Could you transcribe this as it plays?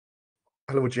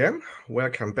Hello, Jen.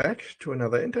 Welcome back to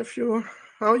another interview.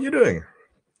 How are you doing?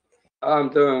 I'm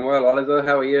doing well, Oliver.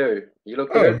 How are you? You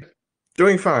look Oh, good?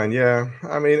 doing fine, yeah.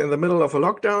 I mean, in the middle of a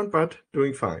lockdown, but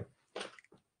doing fine.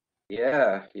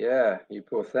 Yeah. You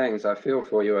poor things. I feel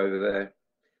for you over there.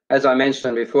 As I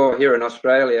mentioned before, here in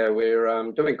Australia,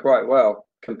 we're doing quite well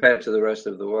compared to the rest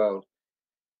of the world.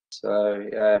 So,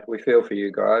 yeah, we feel for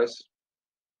you guys.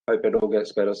 Hope it all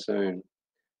gets better soon.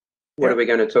 What Yeah. are we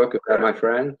going to talk about, my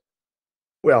friend?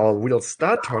 Well, we'll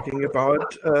start talking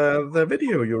about the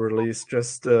video you released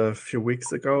just a few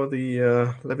weeks ago,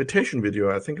 the levitation video.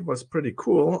 I think it was pretty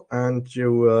cool. And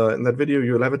you, in that video,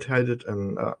 you levitated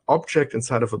an object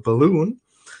inside of a balloon.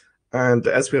 And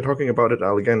as we're talking about it,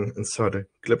 I'll again insert a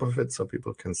clip of it so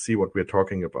people can see what we're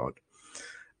talking about.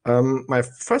 My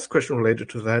first question related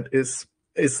to that is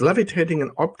levitating an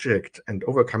object and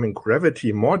overcoming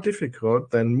gravity more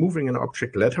difficult than moving an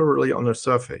object laterally on a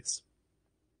surface?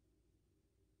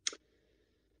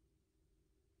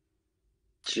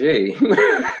 Gee,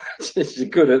 you're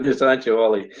good at this, aren't you,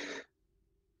 Ollie?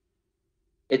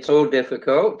 It's all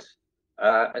difficult.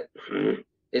 Uh,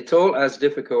 it's all as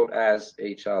difficult as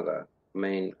each other. I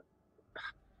mean,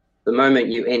 the moment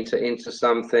you enter into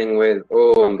something with,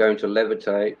 oh, I'm going to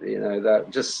levitate, that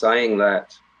just saying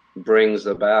that brings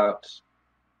about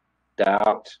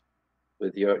doubt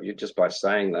with you just by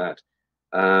saying that.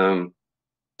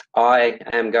 I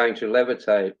am going to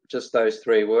levitate, just those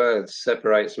three words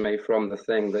separates me from the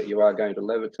thing that you are going to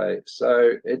levitate.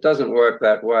 So it doesn't work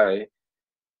that way.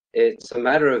 It's a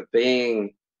matter of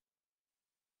being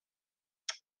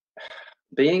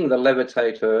the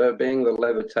levitator, being the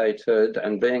levitated,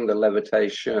 and being the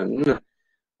levitation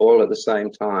all at the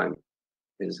same time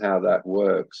is how that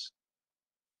works.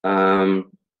 In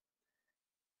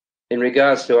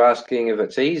regards to asking if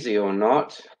it's easy or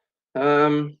not,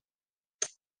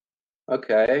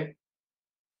 okay.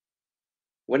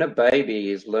 When a baby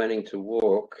is learning to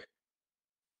walk,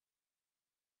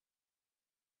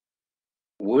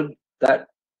 would that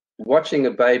watching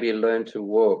a baby learn to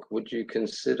walk, would you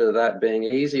consider that being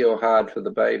easy or hard for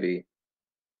the baby?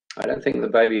 I don't think the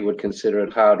baby would consider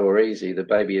it hard or easy. The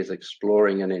baby is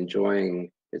exploring and enjoying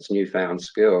its newfound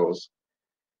skills.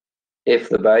 If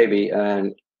the baby,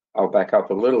 and I'll back up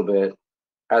a little bit,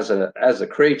 as a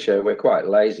creature, we're quite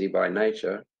lazy by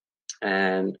nature.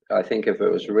 And I think if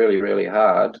it was really, really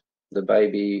hard, the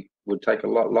baby would take a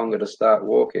lot longer to start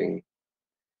walking,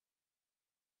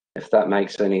 if that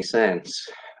makes any sense.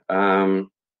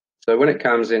 So when it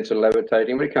comes into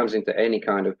levitating, when it comes into any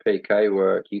kind of PK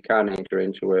work, you can't enter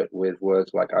into it with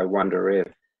words like, I wonder if,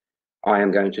 I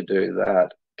am going to do that,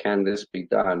 can this be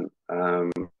done?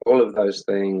 All of those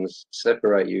things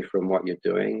separate you from what you're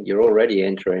doing. You're already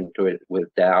entering into it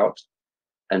with doubt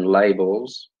and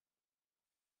labels.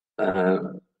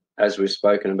 As we've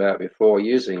spoken about before,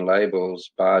 using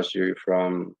labels bars you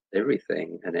from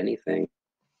everything and anything.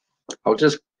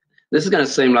 This is going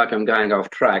to seem like I'm going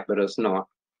off track, but it's not.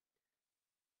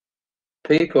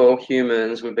 People,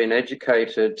 humans, we've been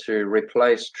educated to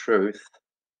replace truth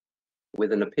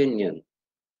with an opinion.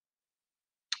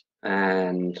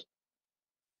 And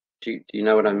do you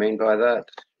know what I mean by that?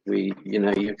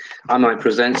 I might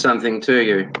present something to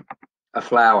you, a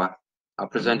flower. I'll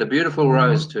present a beautiful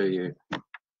rose to you.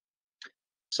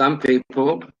 Some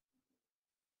people,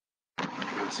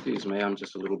 excuse me, I'm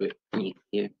just a little bit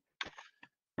here.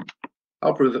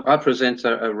 I'll present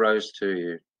a rose to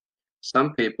you.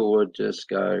 Some people would just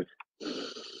go,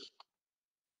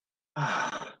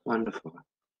 ah, wonderful.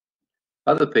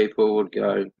 Other people would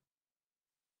go,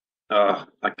 oh,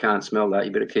 I can't smell that.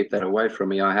 You better keep that away from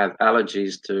me. I have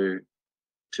allergies to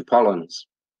pollens.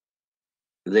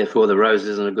 Therefore, the rose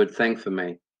isn't a good thing for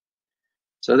me.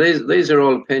 So these are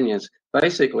all opinions.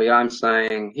 Basically, I'm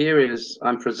saying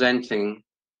I'm presenting,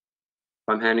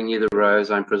 I'm handing you the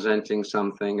rose, I'm presenting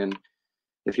something, and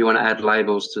if you want to add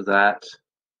labels to that,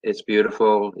 it's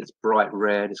beautiful, it's bright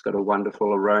red, it's got a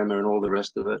wonderful aroma and all the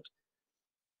rest of it.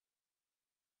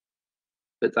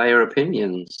 But they are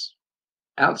opinions.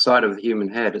 Outside of the human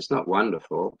head, it's not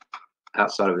wonderful.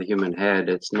 Outside of the human head,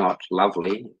 it's not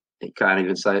lovely. You can't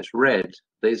even say it's red.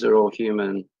 These are all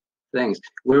human things.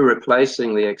 We're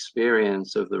replacing the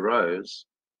experience of the rose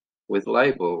with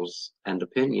labels and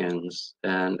opinions.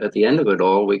 And at the end of it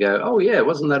all, we go, oh, yeah,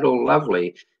 wasn't that all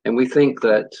lovely? And we think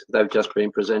that they've just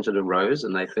been presented a rose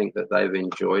and they think that they've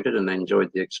enjoyed it and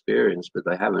enjoyed the experience, but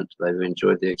they haven't. They've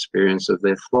enjoyed the experience of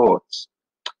their thoughts.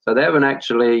 So they haven't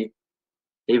actually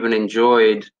even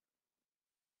enjoyed.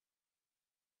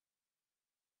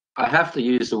 I have to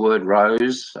use the word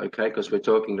rose, okay, because we're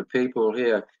talking to people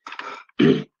here.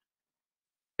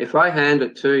 If I hand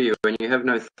it to you and you have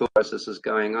no thought processes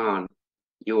going on,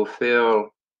 you will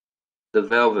feel the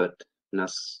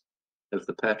velvetness of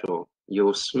the petal.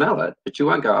 You'll smell it, but you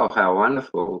won't go, oh, how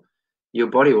wonderful. Your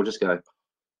body will just go,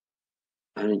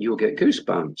 and you'll get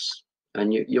goosebumps.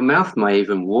 And your mouth may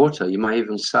even water, you may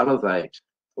even salivate.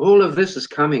 All of this is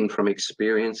coming from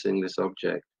experiencing this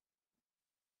object.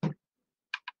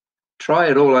 Try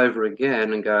it all over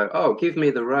again and go, oh, give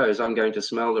me the rose. I'm going to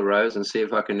smell the rose and see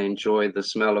if I can enjoy the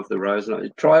smell of the rose.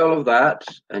 And try all of that,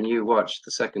 and you watch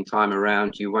the second time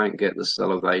around, you won't get the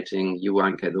salivating, you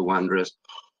won't get the wondrous.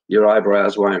 Your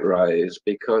eyebrows won't raise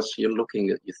because you're looking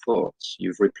at your thoughts.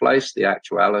 You've replaced the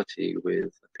actuality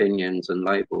with opinions and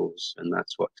labels, and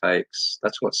that's what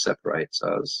separates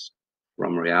us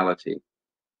from reality.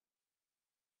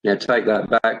 Now take that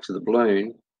back to the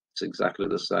balloon. It's exactly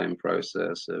the same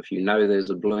process. If you know there's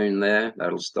a balloon there,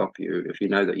 that'll stop you. If you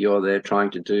know that you're there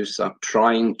trying to do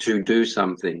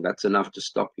something, that's enough to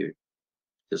stop you.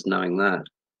 Just knowing that.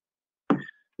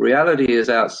 Reality is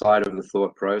outside of the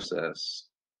thought process.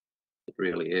 It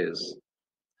really is.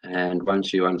 And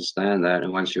once you understand that,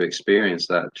 and once you experience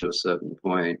that to a certain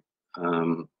point,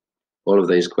 all of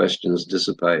these questions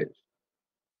dissipate.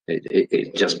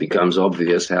 It just becomes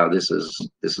obvious how this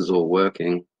is all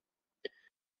working.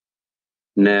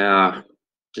 Now,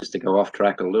 just to go off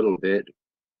track a little bit,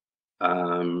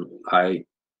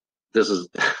 this is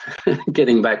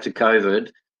getting back to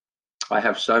COVID. I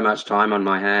have so much time on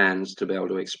my hands to be able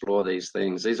to explore these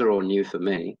things. These are all new for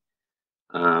me.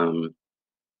 I've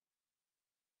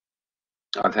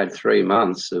had 3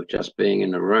 months of just being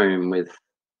in a room with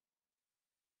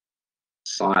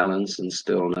silence and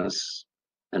stillness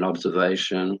and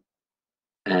observation,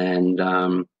 and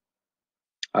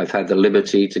I've had the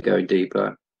liberty to go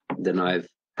deeper than I've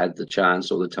had the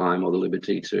chance or the time or the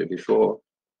liberty to before.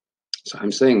 So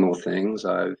I'm seeing more things.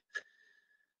 I'm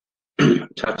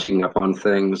touching upon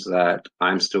things that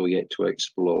I'm still yet to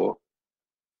explore,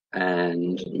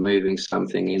 and moving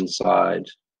something inside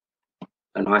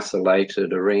an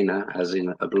isolated arena, as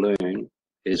in a balloon,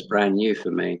 is brand new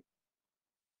for me.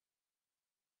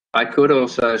 I could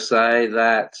also say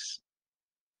that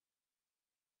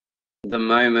the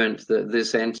moment that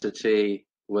this entity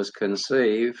was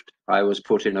conceived, I was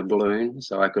put in a balloon.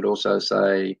 So I could also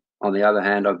say, on the other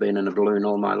hand, I've been in a balloon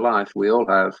all my life. We all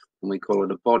have, and we call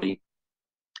it a body.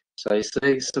 So you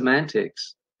see,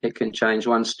 semantics. It can change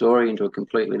one story into a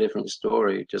completely different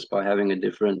story just by having a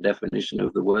different definition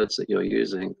of the words that you're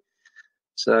using.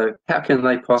 So how can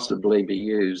they possibly be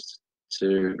used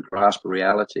to grasp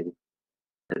reality?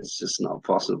 It's just not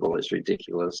possible. It's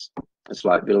ridiculous. It's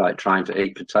like trying to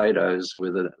eat potatoes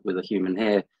with a human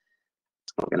hair.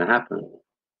 It's not going to happen.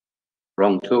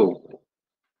 Wrong tool.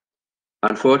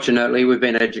 Unfortunately, we've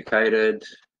been educated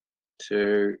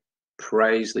to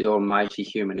praise the almighty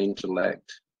human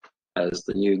intellect as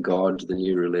the new God, the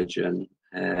new religion,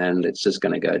 and it's just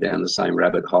going to go down the same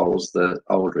rabbit holes the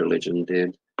old religion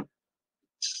did. It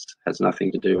has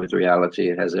nothing to do with reality.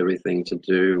 It has everything to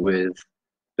do with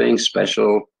being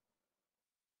special,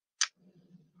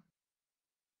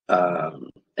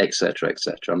 etc.,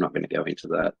 etc. I'm not going to go into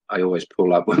that. I always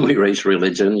pull up when we reach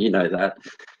religion, you know that.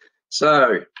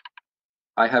 So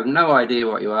I have no idea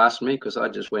what you asked me because I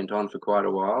just went on for quite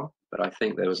a while, but I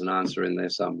think there was an answer in there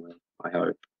somewhere, I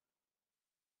hope.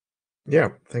 Yeah,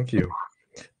 thank you.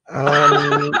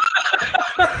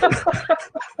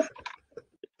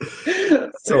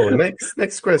 So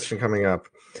next question coming up.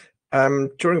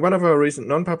 During one of our recent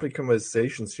non-public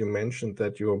conversations, you mentioned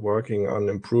that you are working on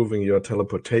improving your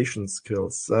teleportation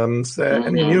skills. Is there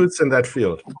any news in that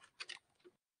field?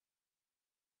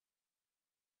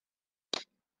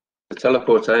 The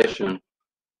teleportation.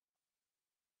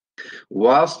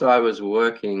 Whilst I was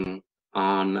working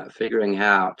on figuring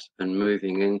out and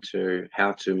moving into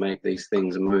how to make these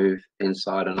things move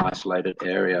inside an isolated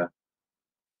area,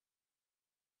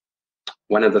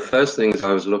 one of the first things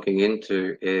I was looking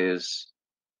into is,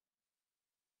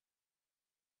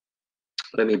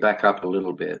 let me back up a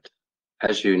little bit.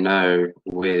 As you know,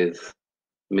 with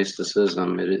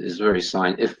mysticism, it is very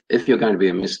if you're going to be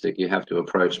a mystic, you have to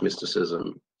approach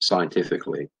mysticism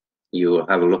scientifically. You will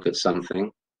have a look at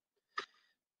something,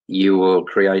 you will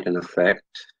create an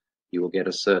effect, you will get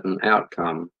a certain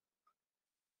outcome.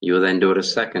 You will then do it a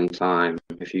second time.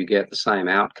 If you get the same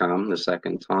outcome the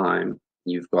second time,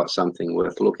 you've got something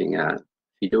worth looking at. If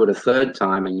you do it a third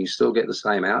time and you still get the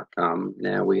same outcome,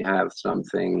 now we have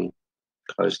something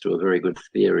close to a very good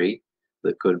theory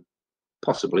that could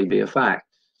possibly be a fact.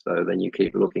 So then you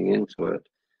keep looking into it.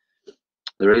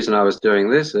 The reason I was doing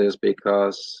this is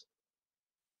because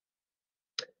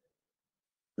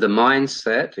The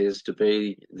mindset is to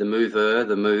be the mover,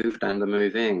 the moved, and the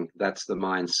moving. That's the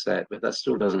mindset, but that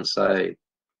still doesn't say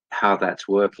how that's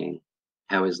working.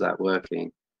 How is that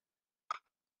working?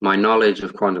 My knowledge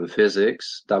of quantum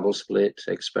physics, double slit,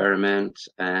 experiment,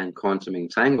 and quantum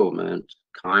entanglement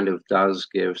kind of does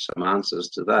give some answers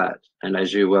to that. And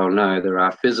as you well know, there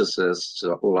are physicists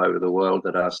all over the world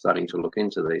that are starting to look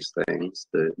into these things,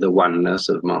 the oneness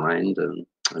of mind and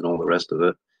all the rest of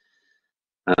it.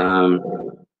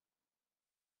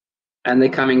 And they're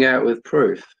coming out with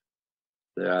proof.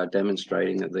 They are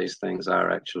demonstrating that these things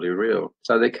are actually real.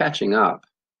 So they're catching up.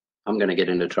 I'm going to get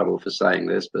into trouble for saying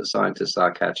this, but scientists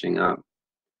are catching up.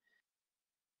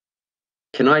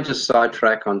 Can I just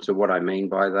sidetrack onto what I mean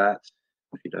by that,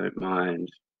 if you don't mind?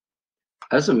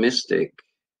 As a mystic,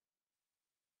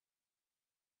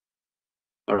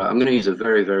 all right, I'm going to use a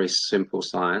very, very simple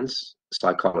science,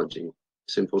 psychology.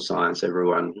 Simple science,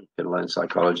 everyone can learn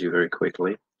psychology very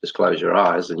quickly. Just close your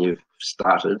eyes and you've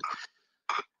started.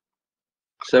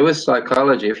 So with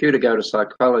psychology, if you were to go to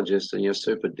psychologists and you're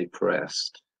super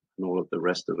depressed and all of the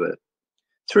rest of it,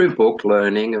 through book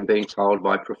learning and being told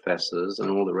by professors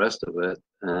and all the rest of it,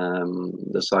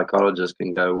 the psychologist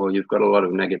can go, well, you've got a lot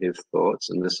of negative thoughts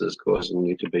and this is causing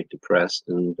you to be depressed.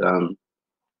 And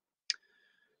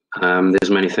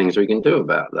there's many things we can do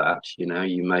about that. You know,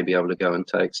 you may be able to go and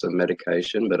take some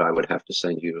medication, but I would have to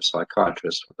send you to a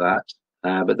psychiatrist for that.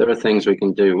 But there are things we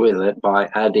can do with it by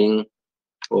adding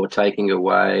or taking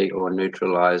away or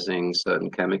neutralizing certain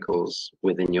chemicals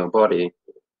within your body.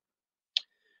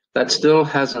 That still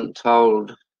hasn't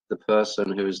told the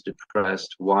person who is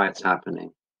depressed why it's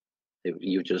happening.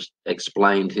 You just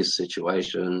explained his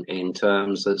situation in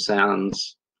terms that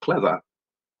sounds clever.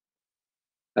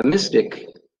 A mystic,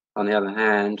 on the other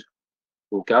hand,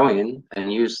 will go in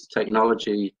and use the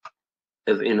technology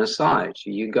of inner sight.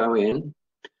 You go in,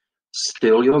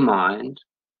 still your mind,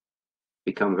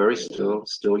 become very still,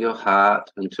 still your heart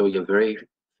until you're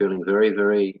feeling very,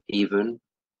 very even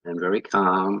and very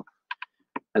calm.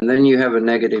 And then you have a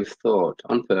negative thought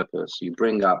on purpose. You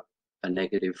bring up a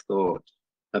negative thought.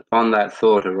 Upon that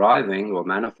thought arriving or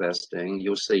manifesting,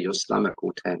 you'll see your stomach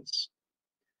will tense.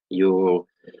 You'll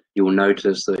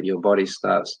notice that your body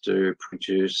starts to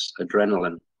produce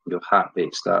adrenaline. Your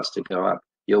heartbeat starts to go up.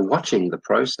 You're watching the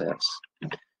process.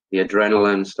 The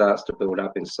adrenaline starts to build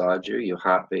up inside you. Your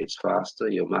heart beats faster.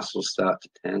 Your muscles start to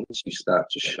tense. You start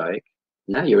to shake.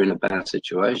 Now you're in a bad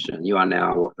situation. You are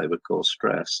now what they would call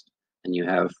stressed, and you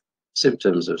have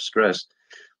symptoms of stress.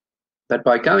 But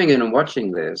by going in and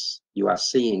watching this, you are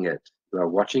seeing it. You are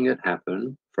watching it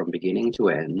happen from beginning to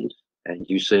end, and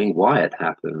you're seeing why it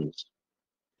happens.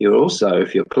 You're also,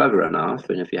 if you're clever enough,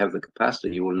 and if you have the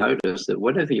capacity, you will notice that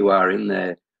whatever you are in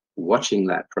there watching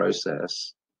that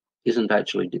process isn't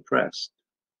actually depressed.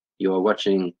 You are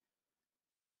watching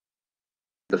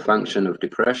the function of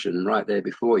depression right there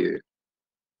before you.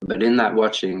 But in that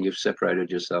watching, you've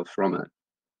separated yourself from it.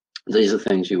 These are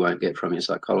things you won't get from your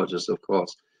psychologist, of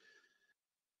course.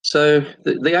 So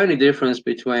the only difference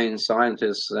between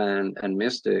scientists and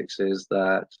mystics is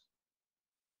that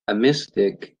a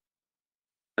mystic,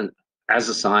 and as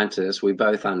a scientist, we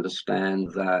both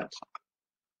understand that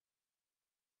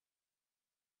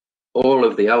all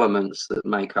of the elements that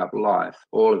make up life,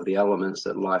 all of the elements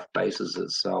that life bases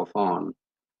itself on,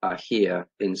 are here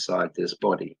inside this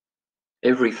body.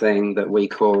 Everything that we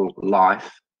call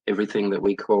life, everything that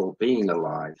we call being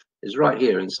alive, is right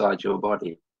here inside your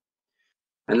body.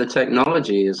 And the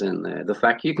technology is in there. The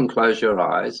fact you can close your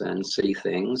eyes and see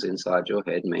things inside your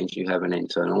head means you have an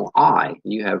internal eye.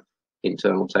 You have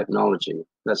internal technology.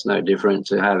 That's no different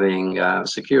to having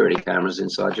security cameras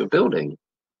inside your building.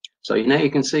 So now you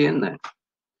can see in there.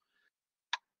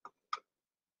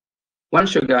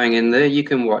 Once you're going in there, you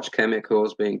can watch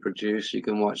chemicals being produced. You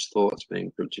can watch thoughts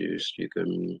being produced. You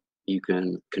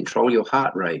can control your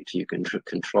heart rate. You can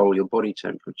control your body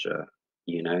temperature.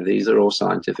 You know, these are all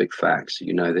scientific facts.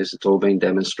 You know this. It's all been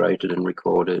demonstrated and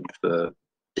recorded for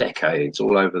decades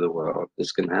all over the world.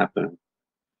 This can happen.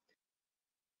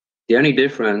 The only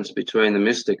difference between the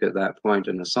mystic at that point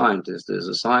and the scientist is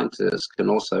a scientist can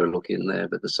also look in there,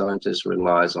 but the scientist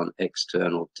relies on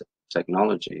external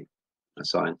technology. A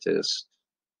scientist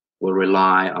will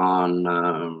rely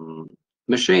on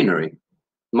machinery,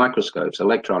 microscopes,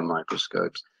 electron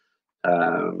microscopes,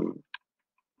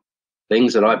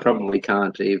 things that I probably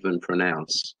can't even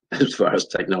pronounce as far as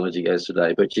technology goes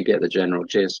today, but you get the general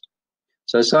gist.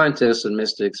 So scientists and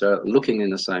mystics are looking in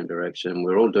the same direction.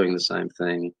 We're all doing the same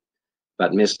thing,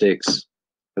 but mystics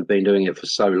have been doing it for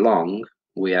so long.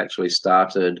 We actually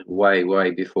started way,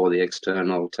 way before the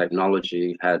external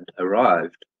technology had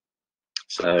arrived.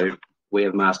 So We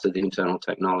have mastered the internal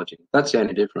technology. That's the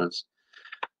only difference.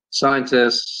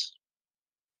 Scientists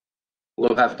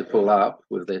will have to pull up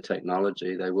with their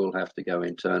technology. They will have to go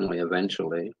internally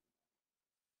eventually.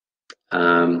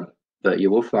 But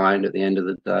you will find at the end of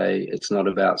the day, it's not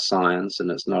about science and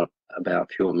it's not about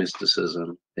pure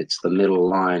mysticism. It's the middle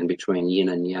line between yin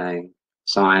and yang.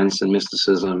 Science and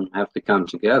mysticism have to come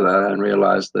together and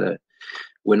realize that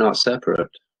we're not separate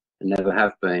and never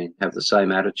have been, have the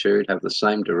same attitude, have the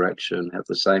same direction, have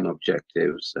the same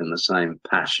objectives and the same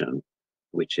passion,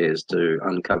 which is to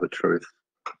uncover truth.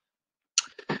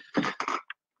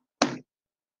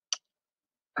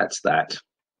 That's that.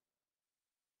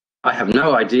 I have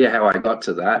no idea how I got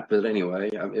to that, but anyway,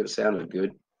 it sounded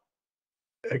good.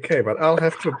 Okay, but I'll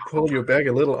have to pull you back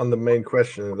a little on the main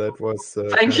question. That was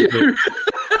thank you.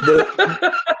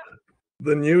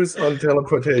 The news on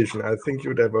teleportation. I think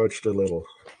you diverged a little.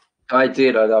 I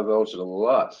did. I divulged a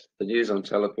lot. The news on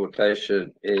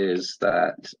teleportation is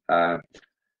that I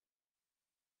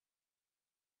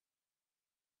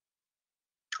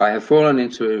have fallen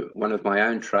into one of my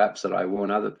own traps that I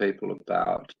warn other people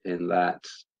about, in that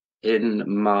in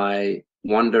my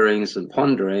wanderings and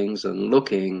ponderings and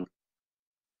looking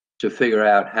to figure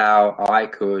out how I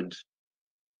could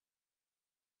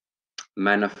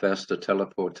manifest a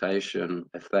teleportation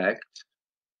effect,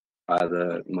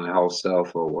 either my whole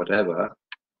self or whatever,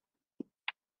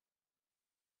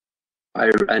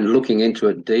 and looking into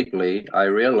it deeply, I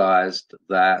realized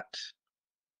that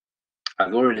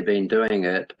I've already been doing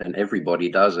it, and everybody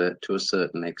does it to a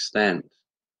certain extent,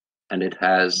 and it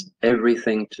has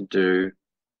everything to do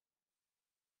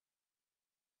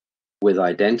with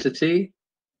identity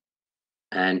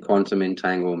and quantum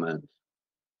entanglement.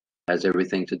 It has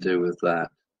everything to do with that.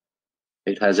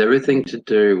 It has everything to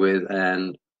do with,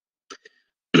 and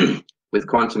with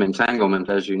quantum entanglement,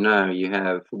 as you know, you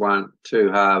have two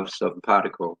halves of a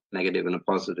particle, negative and a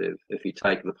positive. If you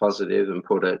take the positive and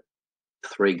put it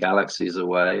 3 galaxies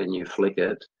away and you flick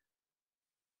it,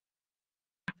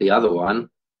 the other one,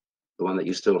 the one that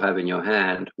you still have in your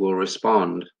hand, will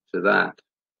respond to that.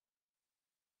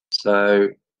 So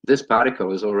this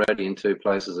particle is already in 2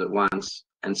 places at once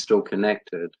and still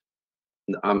connected.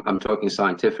 I'm talking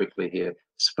scientifically here.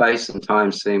 Space and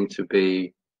time seem to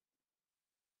be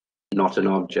not an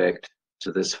object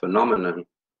to this phenomenon.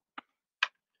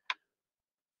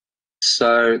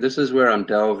 So this is where I'm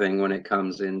delving when it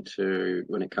comes down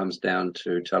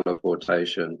to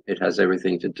teleportation. It has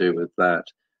everything to do with that.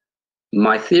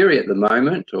 My theory at the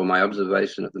moment, or my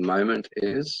observation at the moment,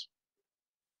 is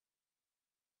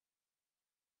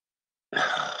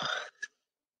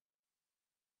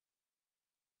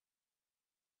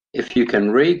if you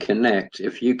can reconnect,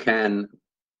 if you can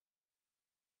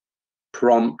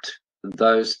prompt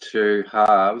those 2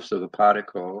 halves of a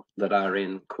particle that are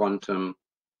in quantum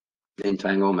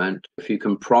entanglement, if you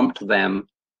can prompt them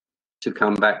to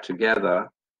come back together,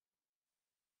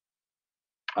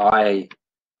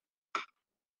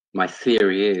 my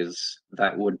theory is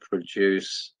that would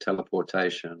produce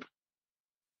teleportation.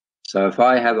 So if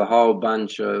I have a whole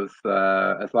bunch of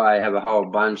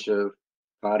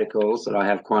particles that I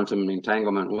have quantum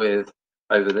entanglement with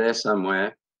over there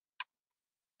somewhere,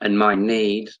 and my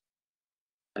need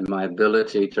and my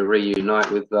ability to reunite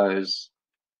with those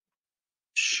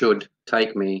should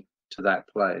take me to that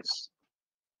place.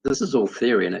 This is all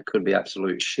theory and it could be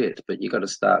absolute shit, but you got to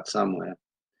start somewhere.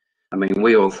 I mean,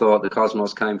 we all thought the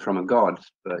cosmos came from a god,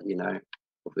 but you know,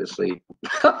 obviously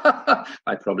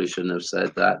I probably shouldn't have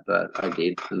said that, but I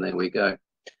did, and there we go.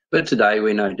 But today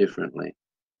we know differently,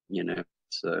 you know,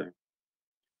 so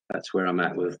that's where I'm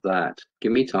at with that.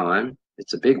 Give me time.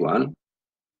 It's a big one.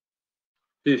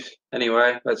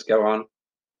 Anyway, let's go on.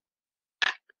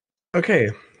 Okay.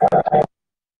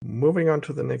 Moving on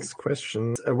to the next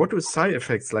question. What do side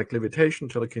effects like levitation,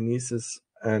 telekinesis,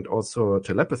 and also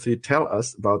telepathy tell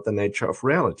us about the nature of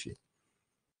reality?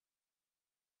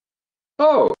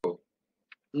 Oh,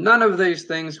 none of these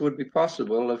things would be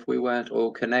possible if we weren't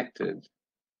all connected.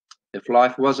 If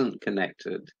life wasn't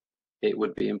connected, it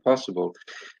would be impossible.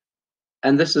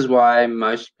 And this is why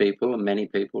most people, and many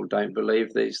people, don't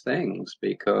believe these things,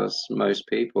 because most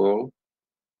people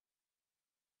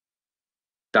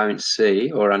don't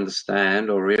see or understand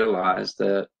or realize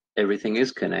that everything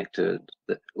is connected,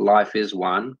 that life is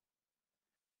one,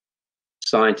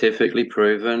 scientifically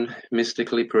proven,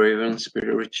 mystically proven,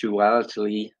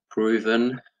 spiritually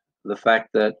proven. The fact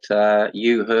that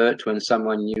you hurt when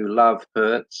someone you love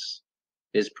hurts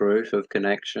is proof of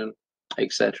connection,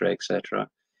 etc., etc.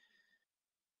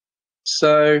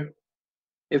 So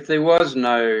if there was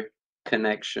no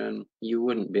connection, you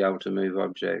wouldn't be able to move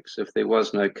objects. If there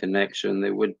was no connection,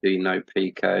 there would be no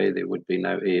PK, there would be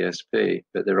no ESP,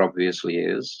 but there obviously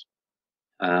is.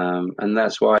 And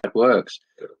that's why it works.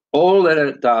 All that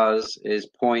it does is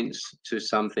points to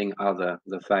something other,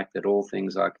 the fact that all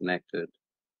things are connected.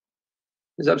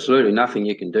 There's absolutely nothing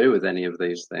you can do with any of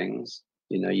these things.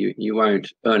 You know, you won't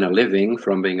earn a living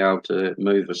from being able to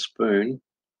move a spoon,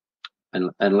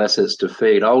 unless it's to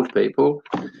feed old people.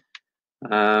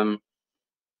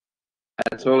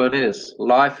 That's all it is.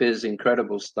 Life is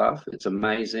incredible stuff. It's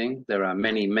amazing. There are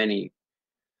many, many,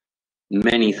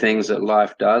 many things that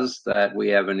life does that we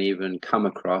haven't even come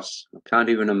across. I can't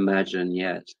even imagine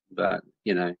yet, but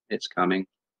you know, it's coming.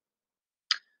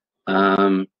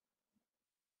 And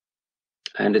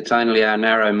it's only our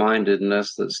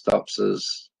narrow-mindedness that stops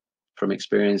us from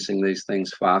experiencing these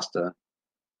things faster.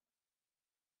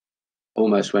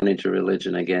 Almost went into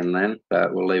religion again then,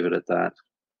 but we'll leave it at that.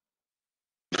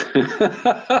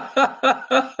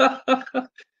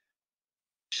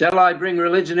 Shall I bring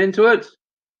religion into it?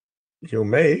 You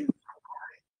may.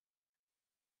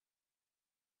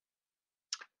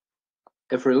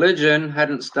 If religion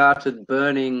hadn't started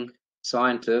burning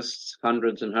scientists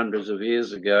hundreds and hundreds of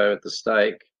years ago at the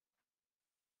stake,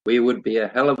 we would be a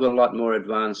hell of a lot more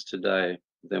advanced today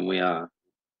than we are.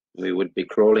 We would be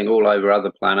crawling all over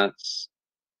other planets.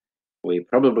 We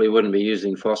probably wouldn't be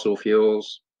using fossil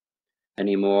fuels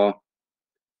anymore,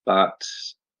 but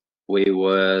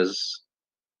there's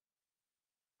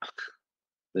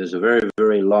a very,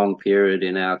 very long period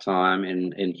in our time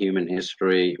in human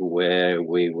history where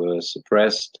we were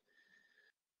suppressed,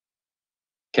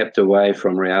 kept away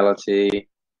from reality,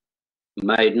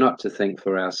 made not to think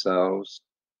for ourselves.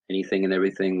 Anything and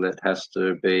everything that has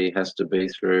to be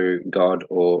through God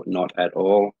or not at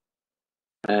all.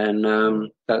 And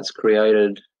that's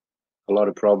created a lot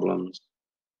of problems.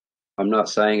 I'm not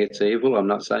saying it's evil. I'm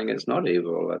not saying it's not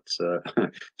evil. That's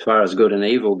as far as good and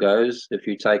evil goes. If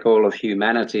you take all of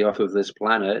humanity off of this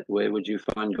planet, where would you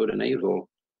find good and evil?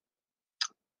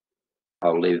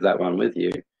 I'll leave that one with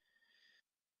you.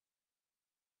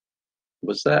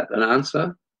 Was that an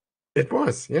answer? It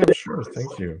was, yeah, sure.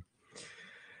 Thank you.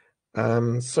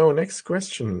 So next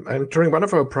question. During one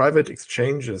of our private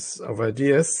exchanges of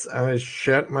ideas, I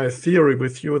shared my theory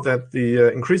with you that the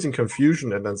increasing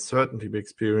confusion and uncertainty we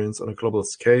experience on a global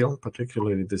scale,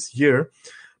 particularly this year,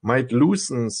 might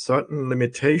loosen certain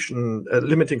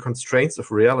limiting constraints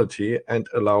of reality and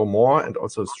allow more and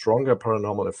also stronger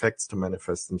paranormal effects to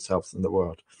manifest themselves in the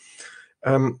world.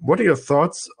 What are your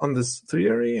thoughts on this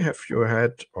theory? Have you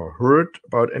had or heard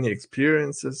about any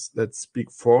experiences that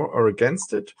speak for or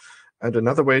against it? And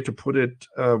another way to put it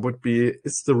would be,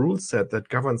 is the rule set that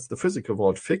governs the physical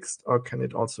world fixed, or can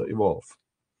it also evolve?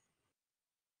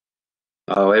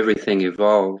 Oh, everything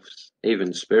evolves.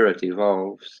 Even spirit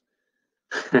evolves.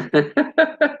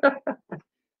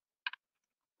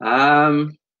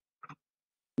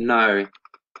 No.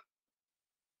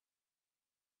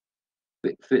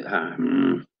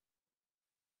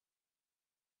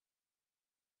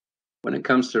 When it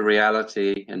comes to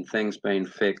reality and things being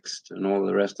fixed and all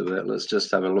the rest of it, let's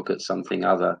just have a look at something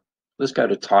other. Let's go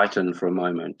to Titan for a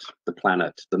moment, the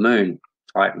planet, the moon,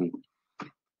 Titan.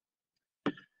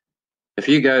 If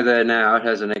you go there now, it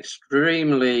has an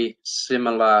extremely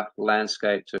similar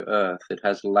landscape to Earth. It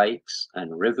has lakes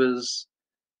and rivers,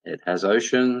 it has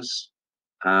oceans,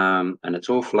 and it's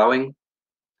all flowing.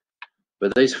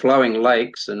 But these flowing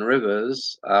lakes and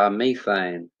rivers are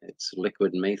methane. It's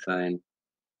liquid methane.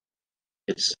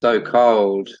 It's so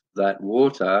cold that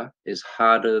water is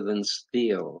harder than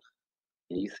steel.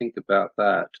 You think about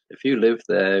that. If you lived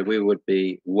there, we would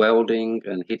be welding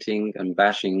and hitting and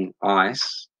bashing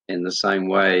ice in the same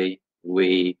way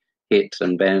we hit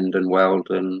and bend and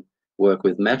weld and work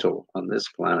with metal on this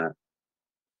planet.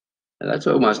 And that's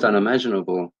almost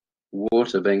unimaginable.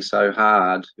 Water being so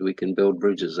hard, we can build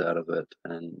bridges out of it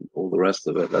and all the rest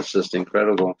of it. That's just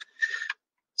incredible.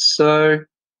 So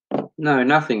no,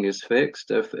 nothing is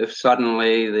fixed. If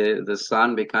suddenly the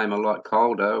sun became a lot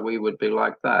colder, we would be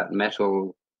like that.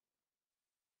 Metal,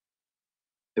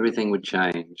 everything would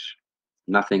change.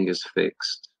 Nothing is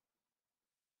fixed.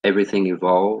 Everything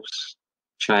evolves.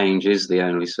 Change is the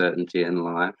only certainty in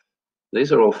life.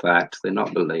 These are all facts. They're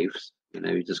not beliefs. You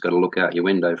know, you just got to look out your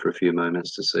window for a few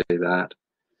moments to see that.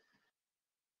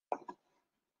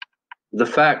 The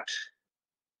fact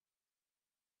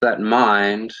that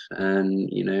mind, and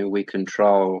you know, we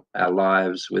control our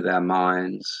lives with our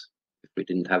minds. If we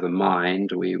didn't have a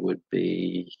mind, we would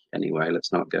be, anyway,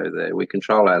 let's not go there. We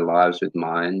control our lives with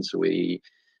minds. We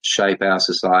shape our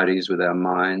societies with our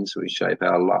minds. We shape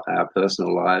our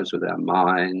personal lives with our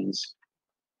minds.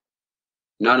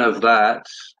 None of that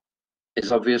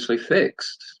is obviously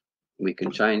fixed. We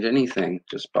can change anything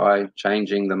just by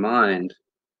changing the mind.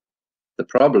 The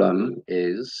problem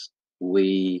is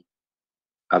we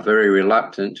are very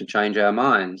reluctant to change our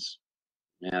minds.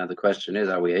 Now, the question is,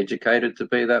 are we educated to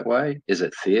be that way? Is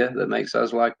it fear that makes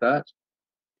us like that?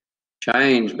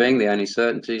 Change, being the only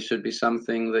certainty, should be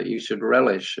something that you should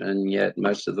relish, and yet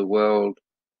most of the world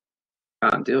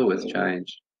can't deal with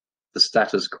change. The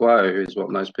status quo is what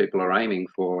most people are aiming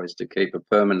for, is to keep a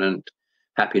permanent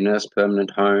happiness, permanent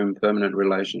home, permanent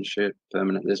relationship,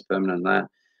 permanent this, permanent that.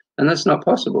 And that's not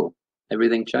possible.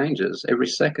 Everything changes every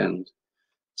second.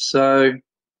 So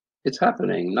it's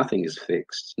happening. Nothing is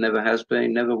fixed. Never has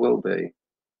been, never will be.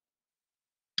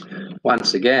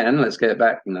 Once again, let's get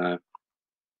back. No.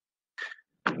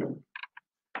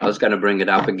 I was going to bring it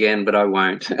up again, but I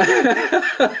won't.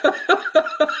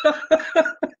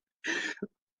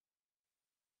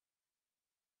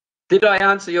 Did I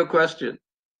answer your question?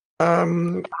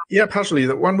 Yeah, partially.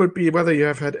 The one would be whether you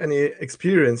have had any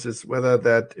experiences, whether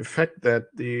that effect that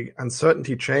the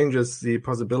uncertainty changes the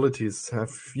possibilities.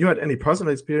 Have you had any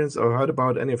personal experience or heard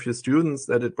about any of your students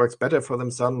that it works better for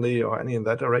them suddenly, or any in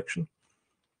that direction?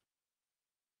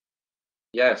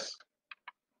 Yes,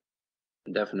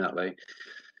 definitely.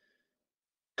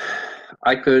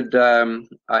 We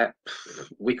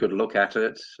could look at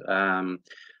it.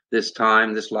 This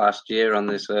last year on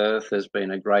this earth has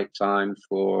been a great time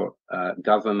for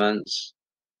governments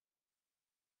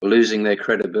losing their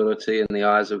credibility in the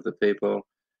eyes of the people,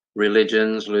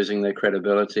 religions losing their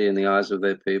credibility in the eyes of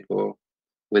their people.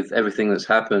 With everything that's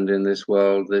happened in this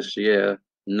world this year,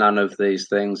 none of these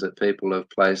things that people have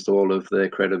placed all of their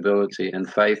credibility and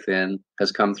faith in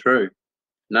has come through.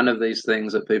 None of these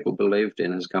things that people believed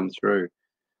in has come through,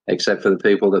 except for the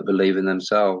people that believe in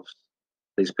themselves.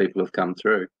 These people have come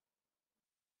through.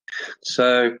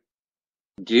 So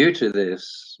due to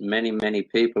this, many, many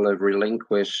people have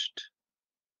relinquished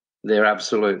their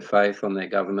absolute faith on their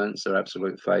governments, their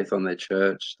absolute faith on their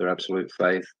church, their absolute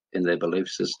faith in their belief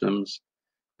systems.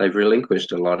 They've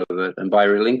relinquished a lot of it. And by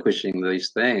relinquishing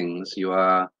these things, you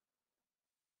are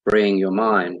freeing your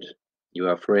mind. You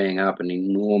are freeing up an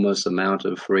enormous amount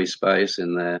of free space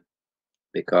in there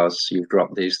because you've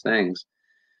dropped these things.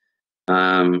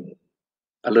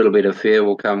 A little bit of fear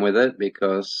will come with it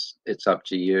because it's up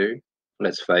to you.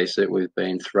 Let's face it, we've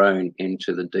been thrown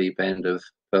into the deep end of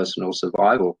personal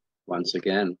survival once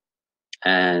again.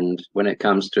 And when it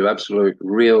comes to absolute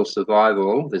real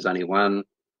survival, there's only one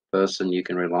person you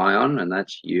can rely on, and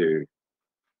that's you.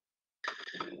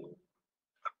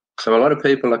 So a lot of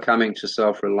people are coming to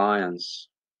self-reliance,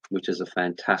 which is a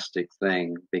fantastic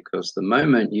thing, because the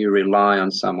moment you rely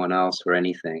on someone else for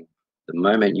anything, the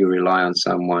moment you rely on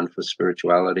someone for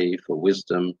spirituality, for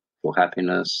wisdom, for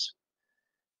happiness,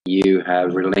 you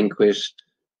have relinquished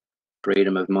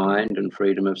freedom of mind and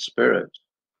freedom of spirit.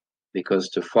 Because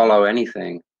to follow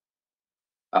anything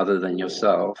other than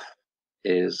yourself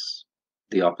is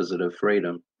the opposite of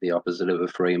freedom, the opposite of a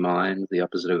free mind, the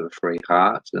opposite of a free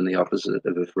heart, and the opposite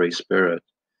of a free spirit.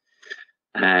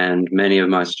 And many of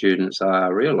my students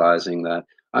are realizing that.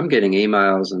 I'm getting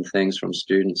emails and things from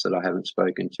students that I haven't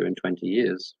spoken to in 20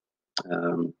 years,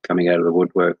 coming out of the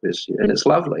woodwork this year. And it's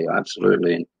lovely. I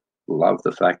absolutely love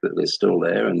the fact that they're still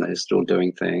there and they're still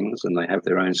doing things, and they have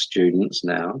their own students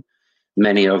now.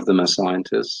 Many of them are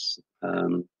scientists,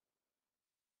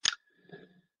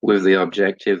 with the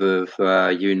objective of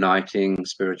uniting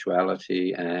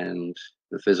spirituality and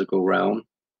the physical realm.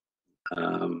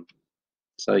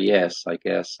 So yes, I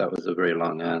guess that was a very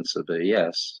long answer, but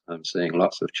yes, I'm seeing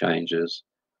lots of changes,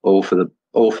 all for the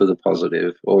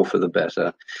positive, all for the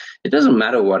better. It doesn't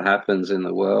matter what happens in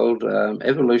the world.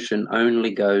 Evolution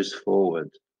only goes forward.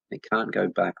 It can't go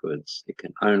backwards. It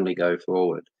can only go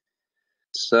forward.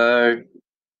 So,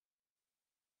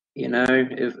 you know,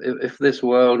 if this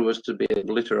world was to be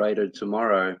obliterated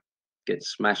tomorrow, get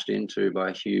smashed into by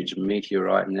a huge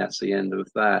meteorite, and that's the end of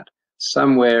that,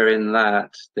 somewhere in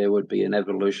that there would be an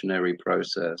evolutionary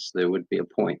process. There would be a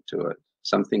point to it.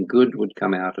 Something good would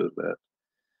come out of it.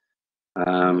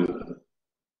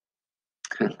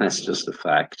 That's just a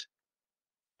fact.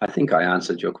 I think I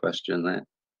answered your question there.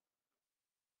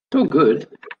 It's all good.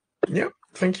 Yeah,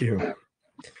 thank you.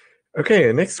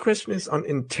 Okay, next question is on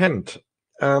intent.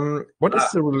 What is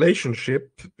the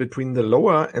relationship between the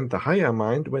lower and the higher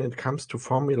mind when it comes to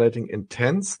formulating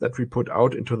intents that we put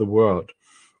out into the world?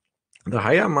 The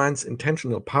higher mind's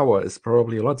intentional power is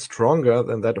probably a lot stronger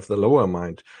than that of the lower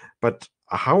mind, but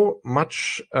how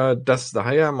much does the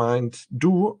higher mind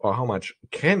do, or how much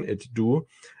can it do,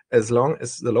 as long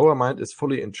as the lower mind is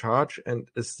fully in charge and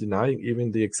is denying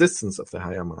even the existence of the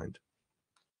higher mind?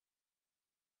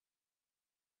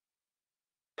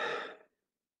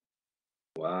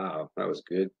 Wow, that was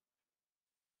good.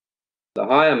 The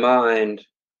higher mind,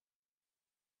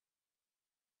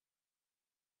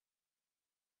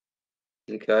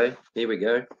 okay, here we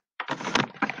go.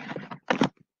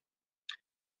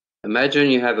 Imagine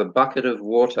you have a bucket of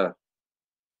water,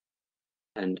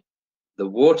 and the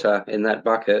water in that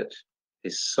bucket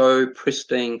is so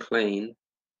pristine clean,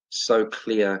 so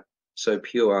clear, so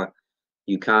pure,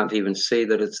 you can't even see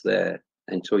that it's there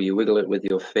until you wiggle it with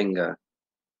your finger,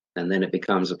 and then it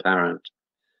becomes apparent.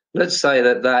 Let's say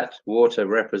that that water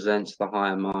represents the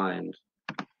higher mind.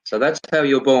 So that's how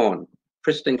you're born,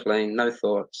 pristine clean, no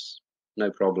thoughts,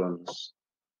 no problems,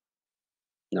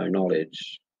 no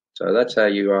knowledge. So that's how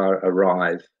you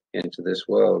arrive into this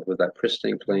world, with that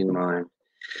pristine clean mind.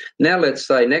 Now let's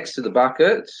say next to the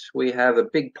bucket we have a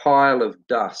big pile of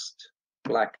dust,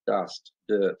 black dust,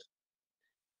 dirt,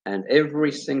 and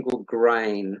every single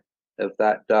grain of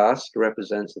that dust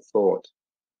represents a thought.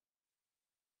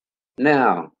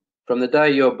 Now, from the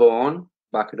day you're born,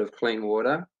 bucket of clean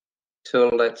water, till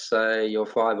let's say you're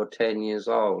 5 or 10 years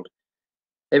old,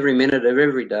 every minute of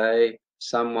every day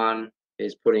someone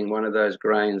is putting one of those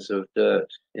grains of dirt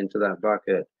into that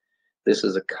bucket. This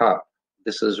is a cup.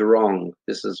 This is wrong.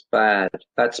 This is bad.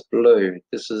 That's blue.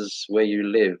 This is where you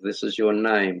live. This is your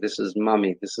name. This is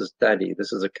mummy. This is daddy.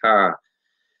 This is a car.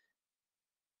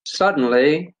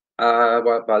 Suddenly, by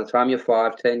the time you're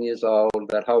 5, 10 years old,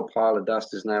 that whole pile of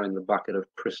dust is now in the bucket of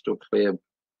crystal clear,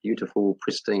 beautiful,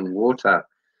 pristine water.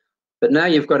 But now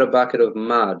you've got a bucket of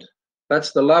mud.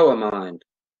 That's the lower mind.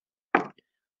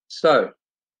 So,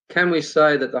 can we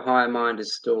say that the higher mind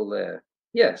is still there?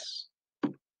 Yes.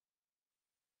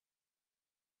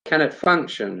 Can it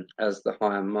function as the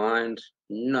higher mind?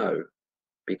 No,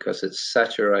 because it's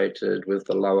saturated with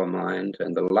the lower mind,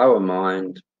 and the lower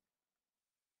mind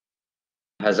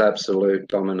has absolute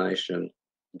domination,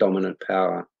 dominant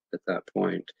power at that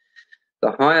point.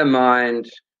 The higher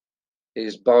mind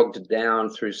is bogged down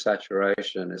through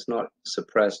saturation. It's not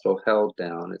suppressed or held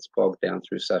down, it's bogged down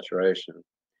through saturation.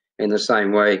 In the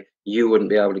same way, you wouldn't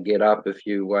be able to get up if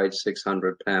you weighed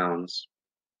 600 pounds.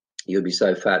 You'd be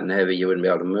so fat and heavy you wouldn't be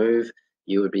able to move.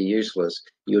 You would be useless.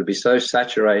 You would be so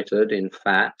saturated in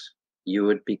fat, you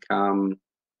would become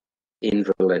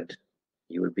invalid.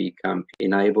 You would become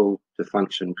unable to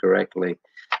function correctly.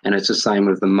 And it's the same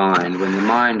with the mind. When the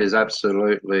mind is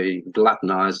absolutely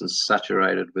gluttonized and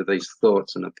saturated with these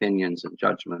thoughts and opinions and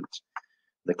judgments,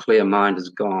 the clear mind is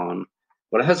gone.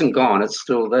 Well, it hasn't gone, it's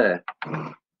still there.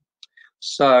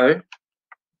 So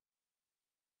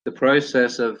the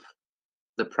process of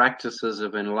the practices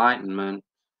of enlightenment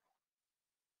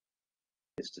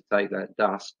is to take that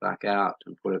dust back out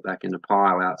and put it back in the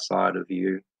pile outside of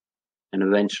you. And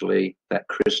eventually that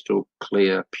crystal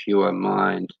clear, pure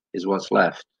mind is what's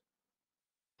left.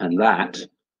 And that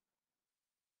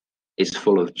is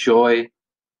full of joy,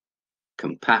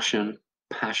 compassion,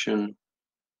 passion,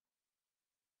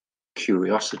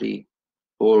 curiosity,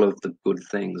 all of the good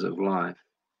things of life.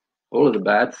 All of the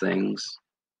bad things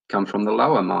come from the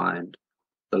lower mind.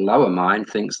 The lower mind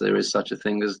thinks there is such a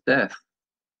thing as death.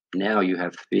 Now you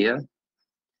have fear,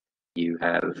 you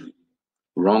have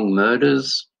wrong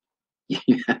murders,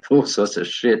 you have all sorts of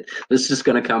shit. This is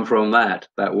going to come from that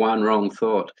one wrong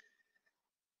thought.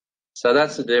 So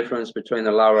that's the difference between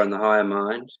the lower and the higher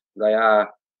mind. They are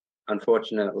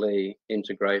unfortunately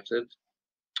integrated.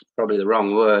 Probably the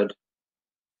wrong word.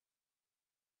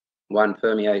 One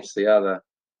permeates the other.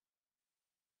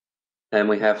 And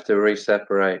we have to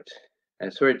re-separate.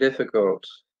 It's very difficult.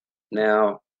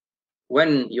 Now,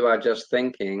 when you are just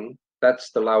thinking,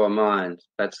 that's the lower mind.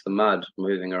 That's the mud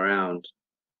moving around,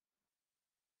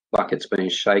 like it's being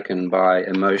shaken by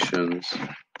emotions.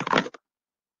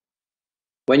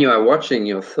 When you are watching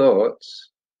your thoughts,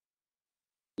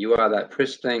 you are that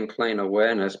pristine, clean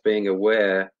awareness, being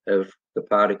aware of the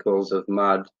particles of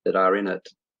mud that are in it.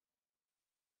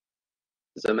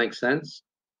 Does that make sense?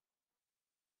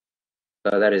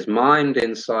 So that is mind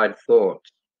inside thought,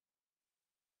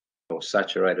 or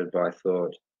saturated by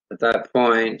thought. At that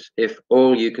point, if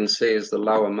all you can see is the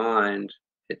lower mind,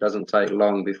 it doesn't take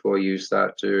long before you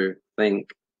start to think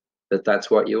that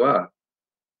that's what you are.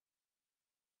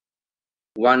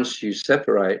 Once you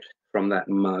separate from that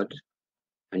mud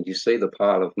and you see the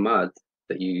pile of mud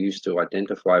that you used to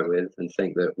identify with and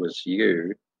think that was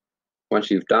you, once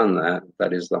you've done that,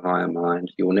 that is the higher mind.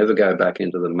 You will never go back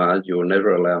into the mud. You will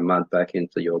never allow mud back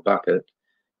into your bucket.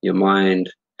 Your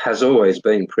mind has always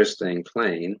been pristine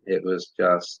clean. It was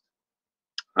just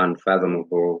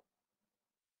unfathomable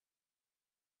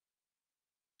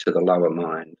to the lower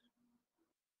mind.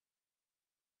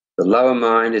 The lower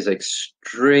mind is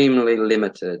extremely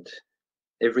limited.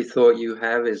 Every thought you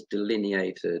have is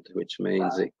delineated, which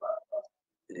means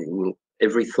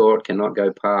every thought cannot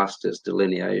go past its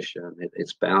delineation,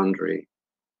 its boundary.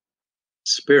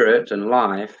 Spirit and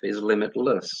life is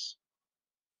limitless.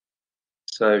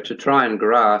 So to try and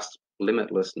grasp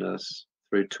limitlessness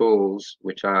through tools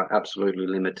which are absolutely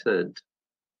limited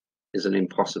is an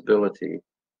impossibility,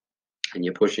 and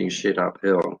you're pushing shit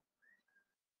uphill.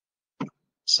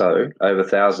 So over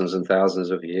thousands and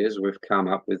thousands of years, we've come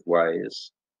up with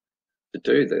ways to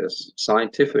do this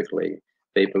scientifically.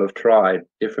 People have tried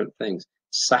different things,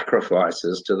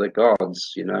 sacrifices to the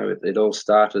gods, you know, it all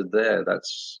started there.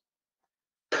 That's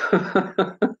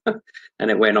and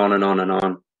it went on and on and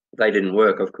on. They didn't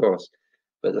work, of course,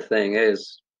 but the thing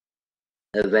is,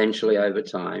 eventually over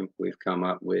time we've come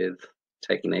up with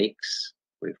techniques,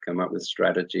 we've come up with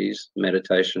strategies,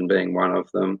 meditation being one of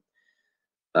them.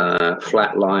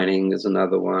 Flatlining is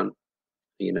another one.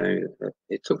 You know,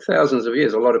 it took thousands of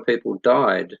years. A lot of people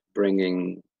died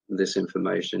bringing this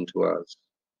information to us.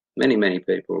 Many, many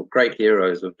people, great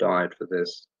heroes have died for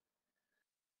this.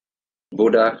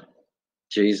 Buddha,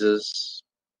 Jesus,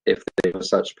 if there were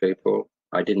such people.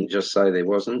 I didn't just say there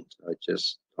wasn't. I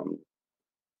just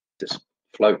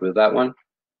float with that one.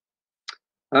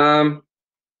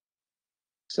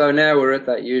 So now we're at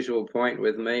that usual point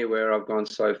with me where I've gone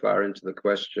so far into the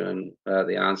question,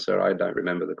 the answer. I don't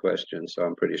remember the question, so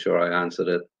I'm pretty sure I answered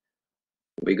it.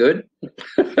 We good?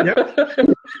 Yep.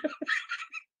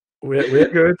 We're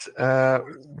good.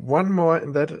 One more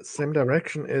in that same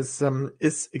direction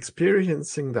is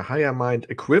experiencing the higher mind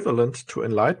equivalent to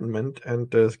enlightenment?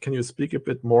 And can you speak a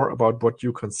bit more about what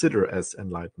you consider as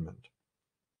enlightenment?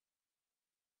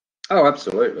 Oh,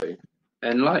 absolutely.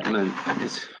 Enlightenment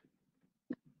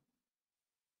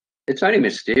it's only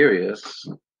mysterious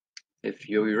if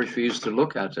you refuse to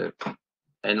look at it.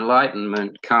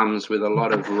 Enlightenment comes with a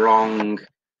lot of wrong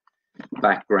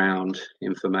background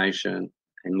information.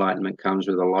 Enlightenment comes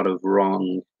with a lot of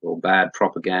wrong or bad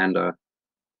propaganda.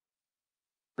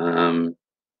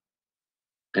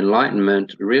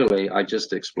 Enlightenment, really, I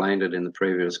just explained it in the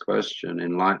previous question.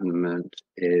 Enlightenment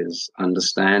is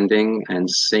understanding and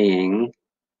seeing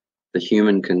the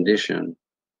human condition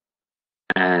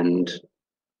and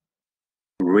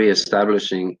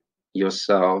re-establishing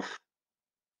yourself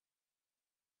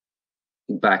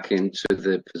back into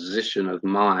the position of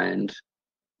mind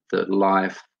that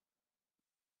life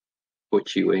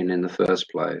put you in the first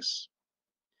place.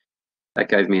 That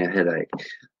gave me a headache.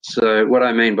 So what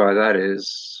I mean by that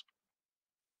is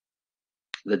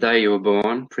the day you were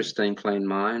born, pristine, clean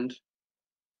mind.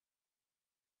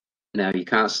 Now, you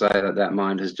can't say that that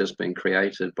mind has just been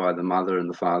created by the mother and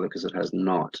the father, because it has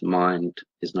not. Mind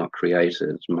is not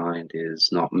created. Mind is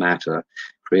not matter.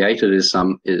 Created is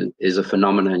a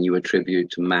phenomenon you attribute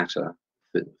to matter,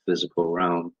 physical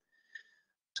realm.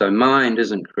 So mind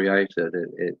isn't created.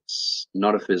 It's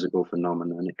not a physical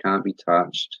phenomenon. It can't be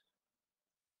touched.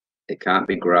 It can't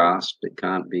be grasped. It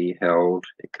can't be held.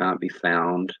 It can't be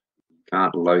found. You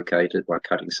can't locate it by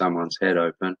cutting someone's head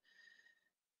open.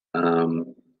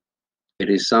 It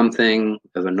is something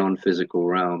of a non-physical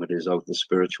realm. It is of the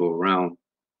spiritual realm.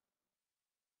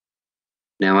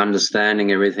 Now,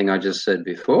 understanding everything I just said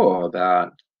before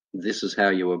about this is how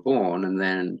you were born, and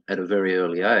then at a very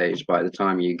early age, by the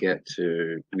time you get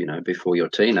to, you know, before your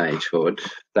teenagehood,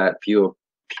 that pure,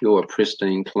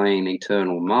 pristine, clean,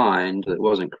 eternal mind that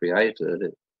wasn't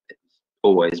created, it's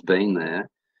always been there.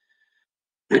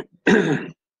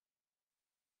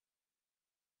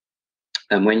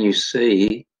 And when you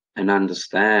see and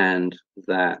understand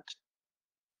that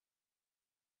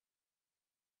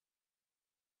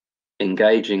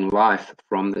engaging life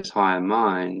from this higher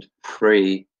mind,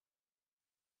 free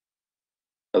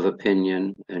of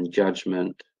opinion and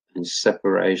judgment and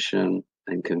separation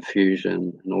and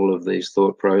confusion and all of these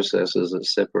thought processes that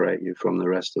separate you from the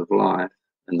rest of life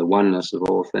and the oneness of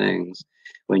all things,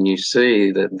 when you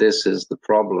see that this is the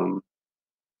problem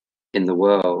in the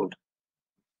world,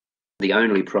 the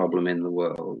only problem in the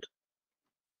world,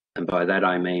 and by that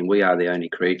I mean we are the only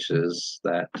creatures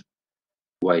that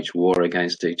wage war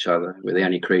against each other. We're the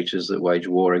only creatures that wage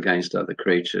war against other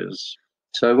creatures.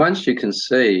 So once you can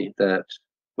see that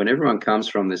when everyone comes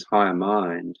from this higher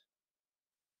mind,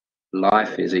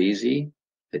 life is easy,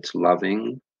 it's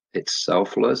loving, it's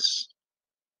selfless.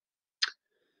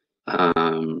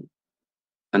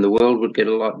 And the world would get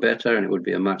a lot better, and it would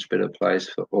be a much better place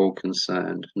for all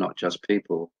concerned, not just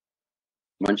people.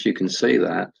 Once you can see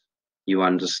that, you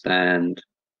understand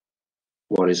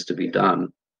what is to be done.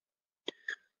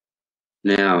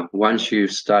 Now, once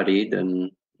you've studied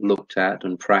and looked at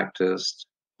and practiced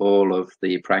all of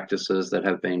the practices that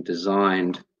have been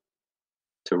designed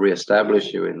to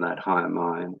reestablish you in that higher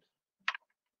mind,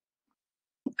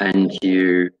 and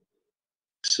you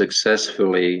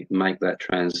successfully make that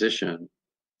transition,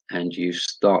 and you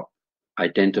stop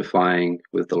identifying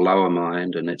with the lower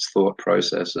mind and its thought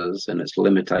processes and its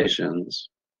limitations,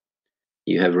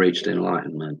 you have reached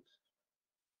enlightenment.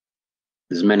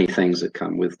 There's many things that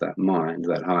come with that mind,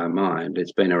 that higher mind.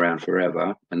 It's been around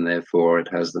forever, and therefore it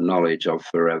has the knowledge of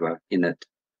forever in it.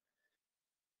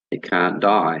 It can't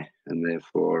die, and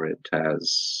therefore it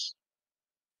has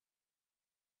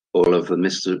all of the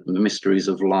mysteries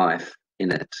of life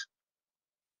in it.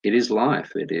 It is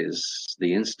life. It is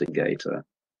the instigator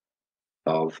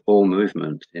of all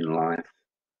movement in life.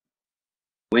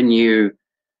 When you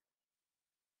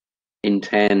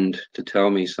intend to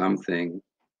tell me something,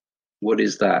 what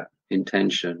is that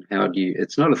intention? How do you,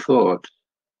 it's not a thought.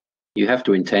 You have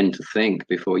to intend to think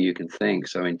before you can think.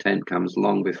 So intent comes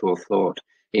long before thought.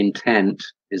 Intent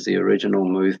is the original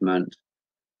movement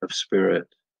of spirit.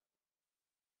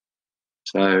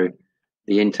 So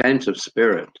the intent of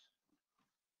spirit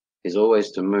is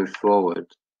always to move forward,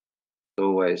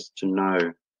 always to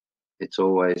know, it's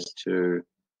always to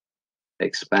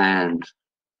expand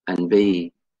and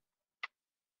be.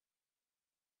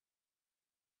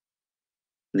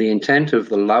 The intent of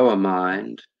the lower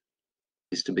mind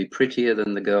is to be prettier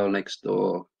than the girl next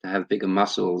door, to have bigger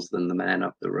muscles than the man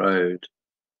up the road,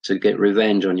 to get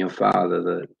revenge on your father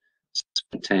that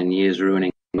spent 10 years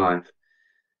ruining life.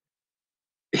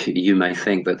 You may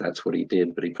think that that's what he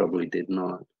did, but he probably did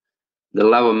not. The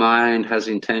lower mind has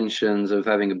intentions of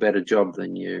having a better job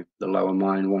than you. The lower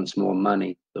mind wants more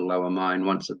money. The lower mind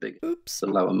wants a bigger. Oops. The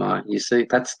lower mind, you see,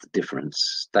 that's the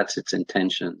difference. That's its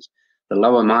intentions. The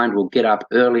lower mind will get up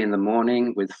early in the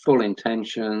morning with full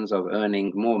intentions of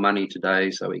earning more money today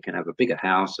so he can have a bigger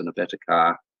house and a better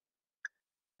car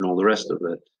and all the rest of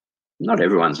it. Not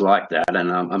everyone's like that,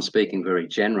 and I'm speaking very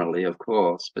generally, of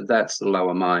course, but that's the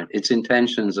lower mind. Its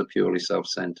intentions are purely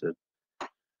self-centered.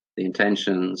 The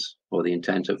intentions or the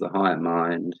intent of the higher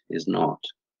mind is not.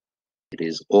 It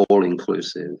is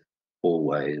all-inclusive,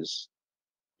 always.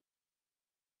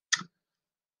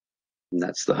 And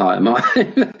that's the higher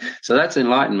mind. So that's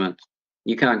enlightenment.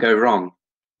 You can't go wrong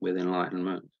with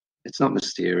enlightenment. It's not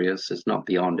mysterious. It's not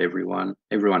beyond everyone.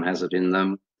 Everyone has it in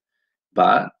them.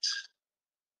 But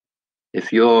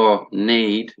if your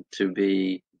need to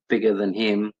be bigger than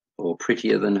him or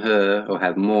prettier than her or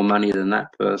have more money than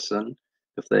that person,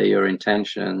 if they're your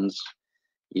intentions,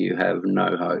 you have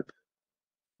no hope.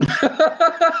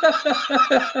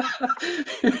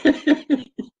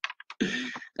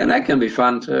 And that can be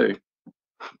fun too.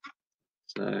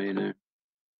 So, you know,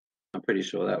 I'm pretty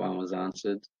sure that one was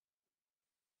answered.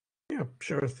 Yeah,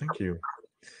 sure. Thank you.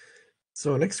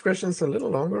 So next question is a little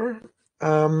longer.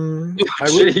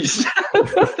 Jeez.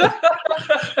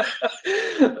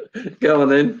 Go on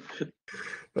then.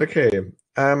 Okay.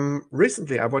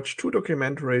 Recently, I watched 2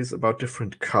 documentaries about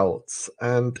different cults,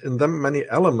 and in them, many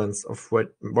elements of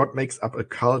what makes up a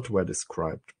cult were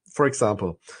described. For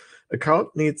example, a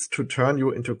cult needs to turn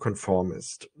you into a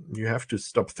conformist. You have to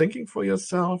stop thinking for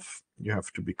yourself. You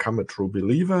have to become a true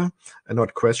believer and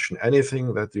not question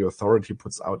anything that the authority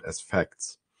puts out as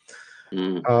facts.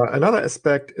 Another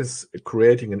aspect is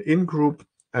creating an in-group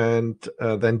and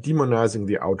then demonizing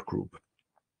the out-group.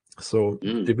 So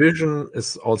division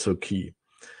is also key.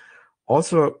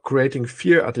 Also creating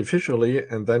fear artificially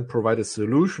and then provide a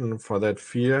solution for that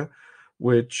fear,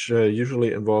 which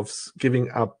usually involves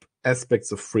giving up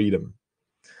aspects of freedom.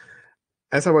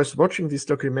 As I was watching these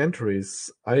documentaries,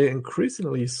 I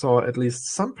increasingly saw at least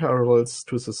some parallels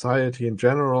to society in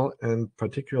general and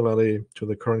particularly to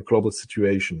the current global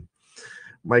situation.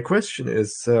 My question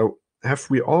is, have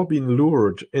we all been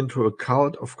lured into a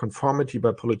cult of conformity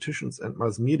by politicians and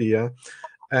mass media?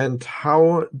 And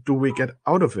how do we get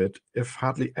out of it if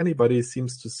hardly anybody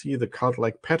seems to see the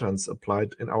cult-like patterns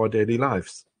applied in our daily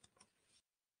lives?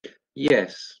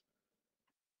 Yes.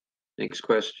 Next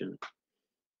question.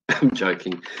 I'm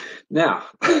joking. Now,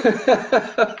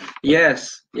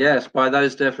 yes, by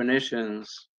those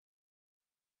definitions,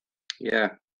 yeah.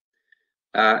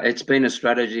 It's been a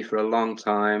strategy for a long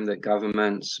time that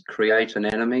governments create an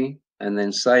enemy and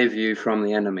then save you from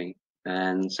the enemy.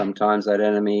 And sometimes that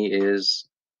enemy is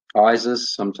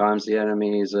ISIS, sometimes the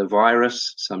enemy is a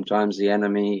virus, sometimes the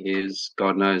enemy is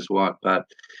God knows what. But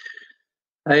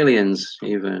Aliens,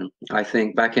 even. I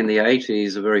think back in the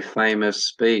 80s, a very famous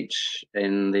speech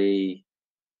in the,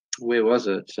 where was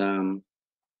it? There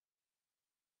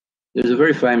was a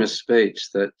very famous speech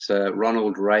that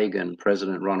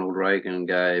President Ronald Reagan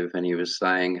gave, and he was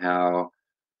saying how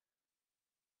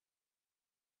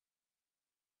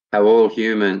all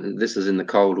human, this is in the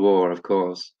Cold War, of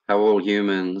course, how all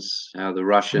humans, how the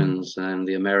Russians and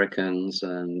the Americans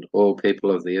and all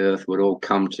people of the earth would all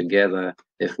come together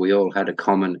if we all had a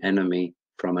common enemy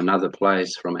from another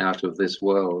place, from out of this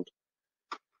world.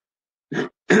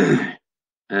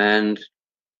 And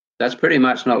that's pretty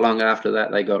much not long after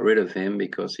that they got rid of him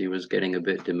because he was getting a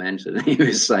bit demented. He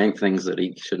was saying things that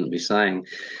he shouldn't be saying.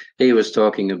 He was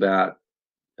talking about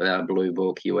blue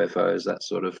book, UFOs, that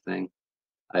sort of thing,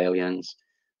 aliens.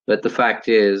 But the fact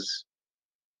is,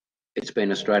 it's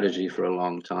been a strategy for a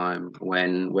long time.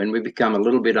 When we become a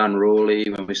little bit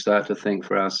unruly, when we start to think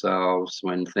for ourselves,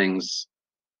 when things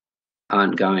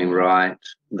aren't going right,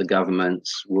 the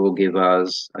governments will give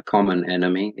us a common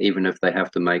enemy, even if they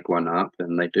have to make one up,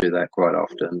 and they do that quite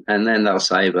often. And then they'll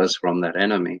save us from that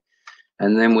enemy.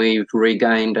 And then we've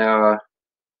regained our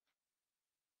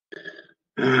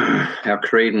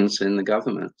credence in the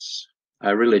governments.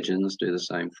 Our religions do the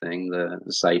same thing. The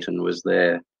Satan was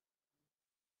there,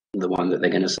 the one that they're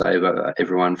going to save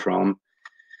everyone from.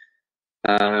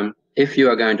 If you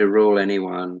are going to rule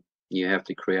anyone, you have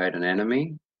to create an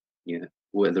enemy.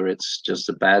 Whether it's just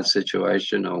a bad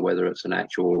situation or whether it's an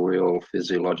actual, real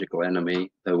physiological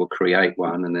enemy, they will create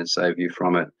one and then save you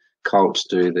from it. Cults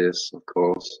do this, of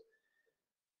course.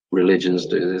 Religions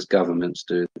do this, governments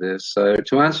do this. So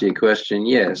to answer your question,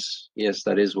 yes,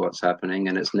 that is what's happening,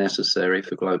 and it's necessary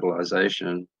for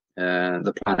globalization.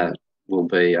 The planet will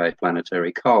be a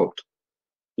planetary cult.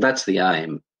 That's the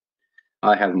aim.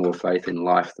 I have more faith in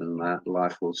life than that.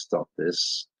 Life will stop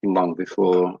this long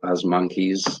before us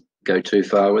monkeys go too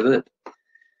far with it.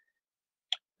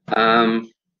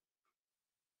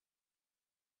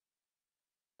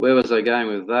 Where was I going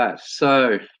with that?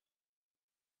 So,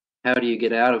 how do you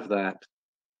get out of that?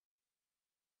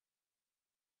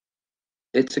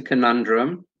 It's a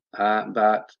conundrum,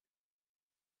 but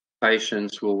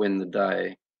patience will win the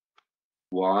day.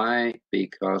 Why?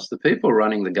 Because the people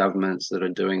running the governments that are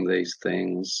doing these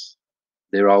things,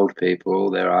 they're old people.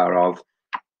 They are of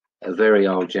a very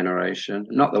old generation,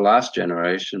 not the last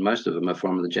generation. Most of them are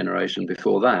from the generation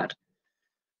before that.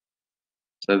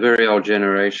 So very old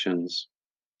generations.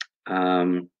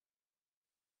 The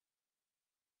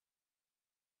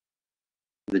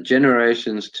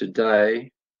generations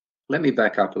today, let me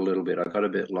back up a little bit. I got a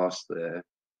bit lost there.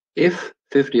 If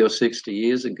 50 or 60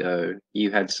 years ago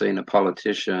you had seen a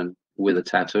politician with a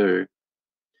tattoo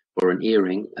or an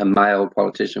earring, a male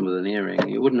politician with an earring,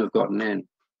 you wouldn't have gotten in.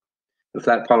 If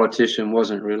that politician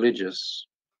wasn't religious,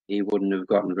 he wouldn't have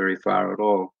gotten very far at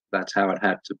all. That's how it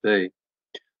had to be.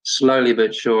 Slowly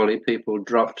but surely, people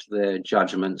dropped their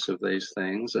judgments of these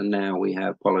things, and now we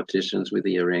have politicians with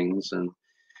earrings, and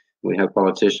we have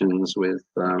politicians with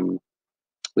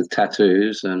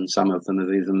tattoos, and some of them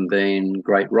have even been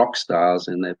great rock stars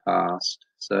in their past.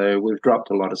 So we've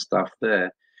dropped a lot of stuff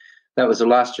there. That was the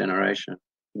last generation.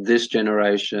 This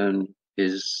generation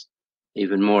is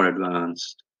even more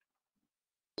advanced.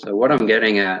 So what I'm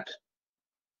getting at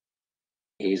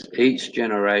is each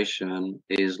generation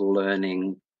is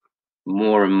learning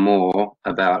more and more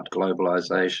about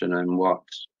globalization and what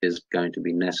is going to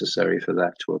be necessary for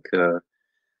that to occur.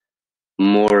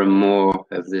 More and more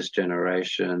of this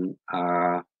generation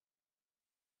are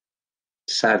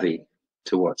savvy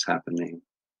to what's happening.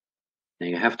 Now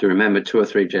you have to remember 2 or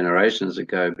 3 generations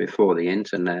ago, before the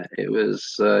internet, it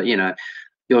was,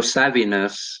 your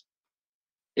savviness,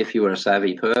 if you were a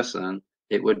savvy person,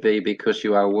 it would be because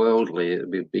you are worldly. It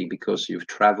would be because you've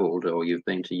traveled or you've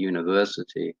been to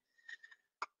university.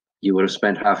 You would have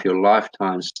spent half your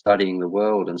lifetime studying the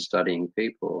world and studying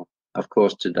people. Of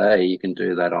course, today you can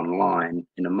do that online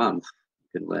in a month.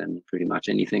 You can learn pretty much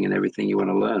anything and everything you want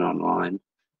to learn online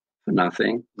for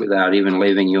nothing, without even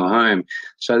leaving your home.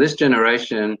 So this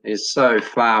generation is so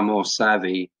far more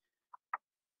savvy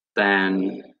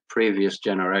than previous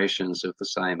generations of the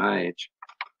same age.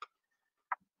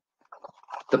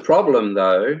 The problem,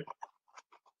 though,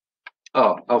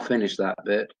 I'll finish that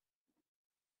bit.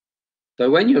 So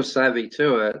when you're savvy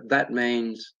to it, that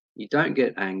means you don't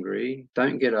get angry,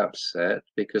 don't get upset,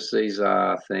 because these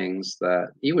are things that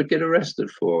you would get arrested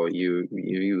for. You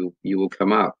will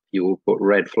come up, you will put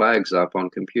red flags up on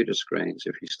computer screens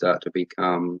if you start to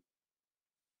become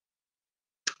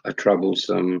a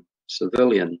troublesome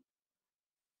civilian.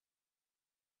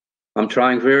 I'm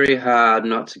trying very hard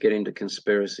not to get into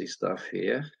conspiracy stuff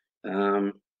here,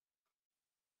 So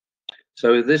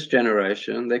with this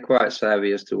generation, they're quite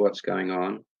savvy as to what's going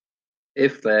on.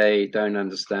 If they don't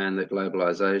understand that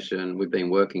globalization, we've been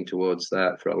working towards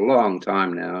that for a long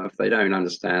time now. If they don't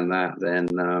understand that, then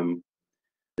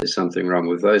there's something wrong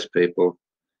with those people.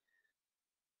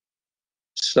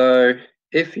 So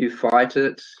if you fight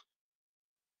it,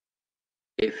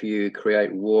 if you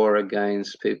create war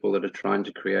against people that are trying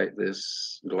to create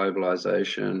this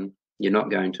globalization, you're not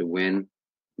going to win.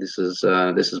 This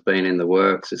has been in the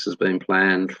works. This has been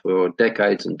planned for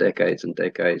decades and decades and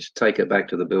decades. Take it back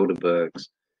to the Bilderbergs.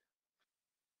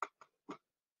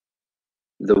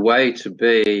 The way to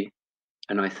be,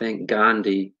 and I think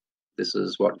Gandhi, this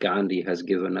is what Gandhi has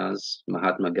given us,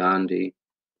 Mahatma Gandhi.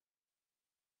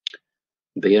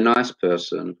 Be a nice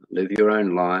person, live your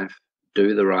own life,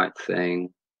 do the right thing,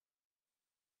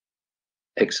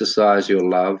 exercise your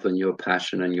love and your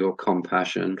passion and your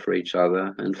compassion for each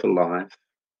other and for life.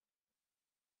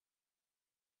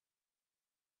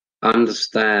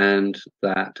 Understand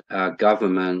that our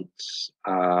governments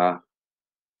are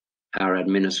our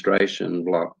administration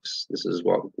blocks. This is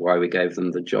why we gave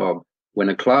them the job. When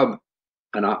a club,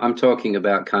 and I'm talking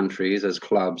about countries as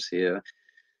clubs here,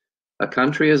 a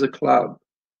country is a club.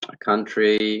 A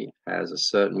country has a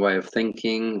certain way of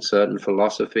thinking, certain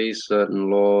philosophies,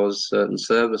 certain laws, certain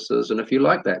services. And if you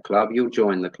like that club, you'll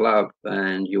join the club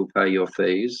and you'll pay your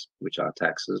fees, which are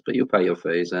taxes, but you'll pay your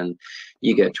fees and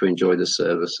you get to enjoy the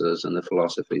services and the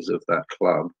philosophies of that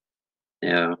club.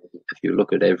 Now, if you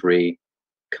look at every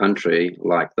country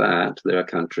like that, there are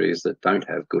countries that don't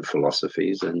have good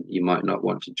philosophies and you might not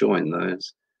want to join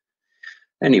those.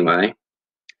 Anyway,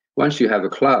 once you have a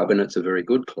club, and it's a very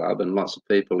good club, and lots of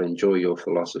people enjoy your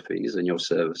philosophies and your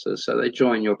services, so they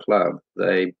join your club,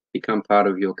 they become part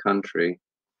of your country.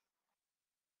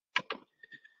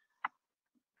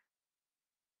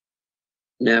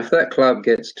 Now, if that club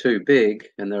gets too big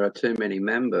and there are too many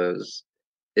members,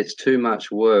 it's too much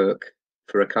work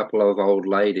for a couple of old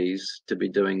ladies to be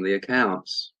doing the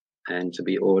accounts and to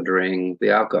be ordering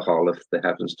the alcohol if there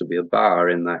happens to be a bar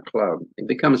in that club. It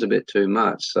becomes a bit too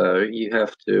much. So you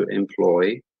have to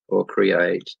employ or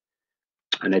create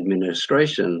an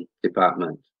administration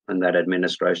department. And that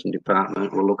administration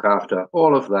department will look after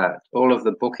all of that, all of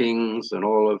the bookings and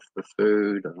all of the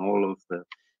food and all of the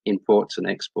imports and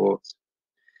exports.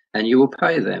 And you will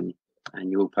pay them. And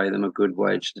you will pay them a good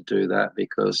wage to do that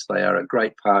because they are a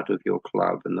great part of your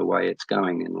club and the way it's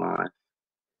going in life.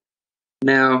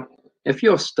 Now, if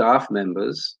your staff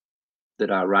members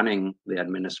that are running the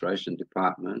administration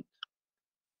department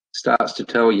starts to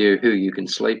tell you who you can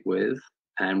sleep with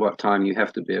and what time you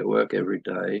have to be at work every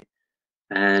day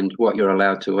and what you're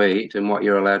allowed to eat and what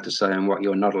you're allowed to say and what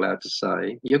you're not allowed to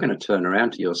say, you're going to turn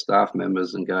around to your staff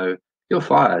members and go, "You're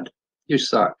fired. You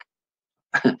suck."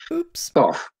 Oops.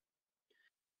 Off.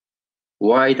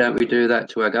 Why don't we do that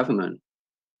to our government?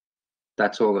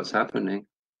 That's all that's happening.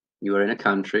 You are in a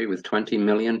country with 20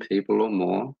 million people or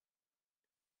more.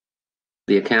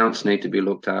 The accounts need to be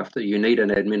looked after. You need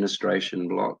an administration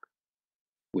block,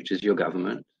 which is your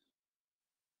government.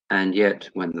 And yet,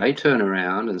 when they turn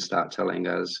around and start telling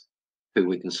us who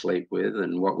we can sleep with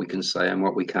and what we can say and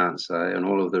what we can't say and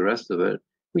all of the rest of it,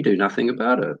 we do nothing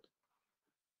about it.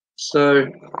 So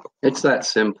it's that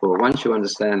simple. Once you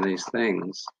understand these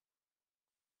things,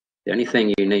 the only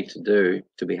thing you need to do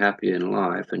to be happy in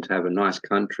life and to have a nice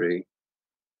country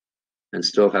and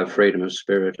still have freedom of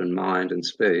spirit and mind and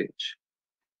speech,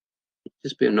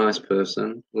 just be a nice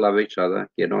person, love each other,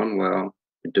 get on well,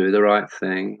 do the right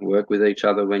thing, work with each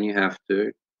other when you have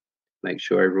to, make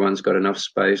sure everyone's got enough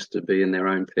space to be in their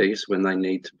own peace when they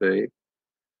need to be.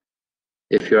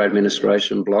 If your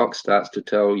administration block starts to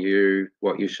tell you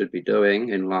what you should be doing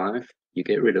in life, you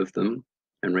get rid of them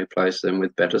and replace them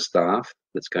with better staff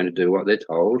that's going to do what they're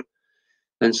told.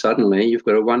 And suddenly you've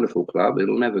got a wonderful club.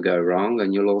 It'll never go wrong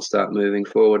and you'll all start moving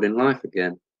forward in life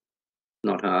again.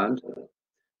 Not hard.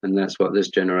 And that's what this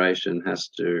generation has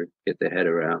to get their head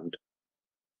around.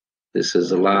 This is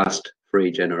the last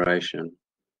free generation.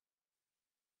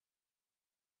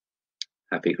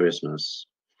 Happy Christmas.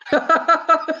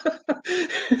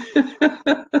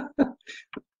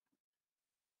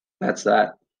 That's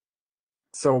that.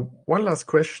 So one last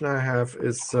question I have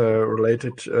is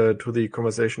related to the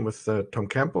conversation with Tom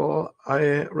Campbell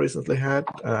I recently had.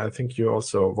 I think you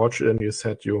also watched it and you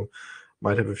said you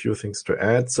might have a few things to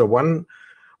add. So one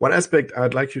aspect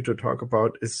I'd like you to talk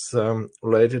about is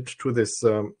related to this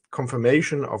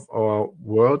confirmation of our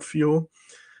worldview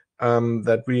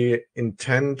that we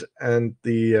intend and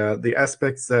the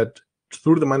aspects that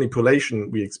through the manipulation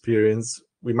we experience,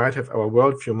 we might have our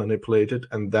worldview manipulated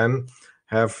and then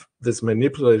have this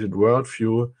manipulated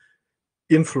worldview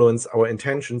influence our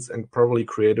intentions and probably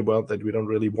create a world that we don't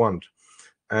really want.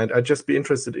 And I'd just be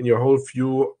interested in your whole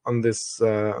view on this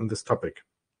topic.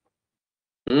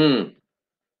 To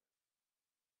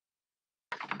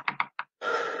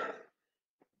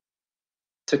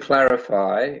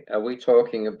clarify, are we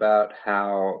talking about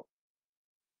how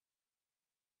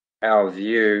our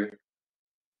view,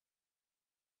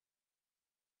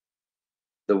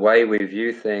 the way we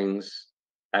view things,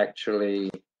 actually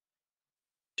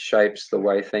shapes the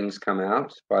way things come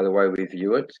out by the way we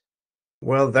view it?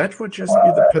 Well, that would just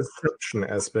be the perception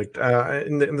aspect.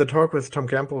 In the talk with Tom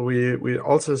Campbell,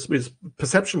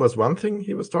 perception was one thing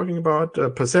he was talking about,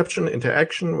 perception,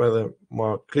 interaction, were the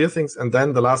more clear things, and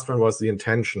then the last one was the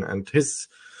intention. And his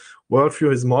worldview,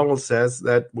 his model says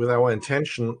that with our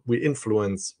intention, we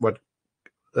influence what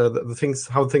the things,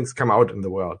 how things come out in the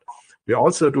world. We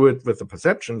also do it with the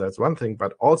perception, that's one thing,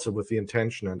 but also with the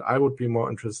intention. And I would be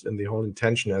more interested in the whole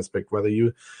intention aspect,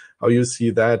 how you see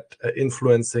that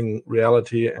influencing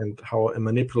reality and how a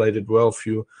manipulated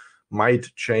worldview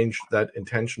might change that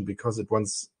intention because it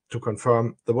wants to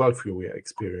confirm the worldview we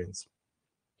experience.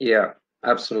 Yeah,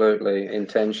 absolutely.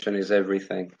 Intention is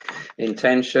everything.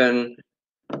 Intention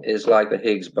is like the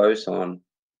Higgs boson.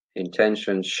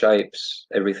 Intention shapes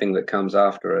everything that comes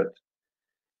after it.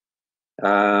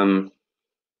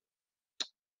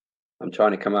 I'm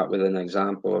trying to come up with an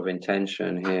example of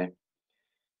intention here.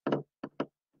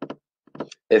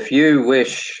 If you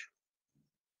wish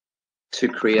to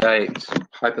create,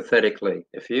 hypothetically,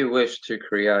 if you wish to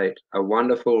create a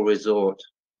wonderful resort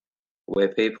where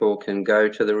people can go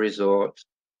to the resort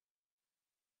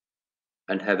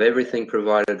and have everything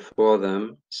provided for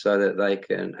them so that they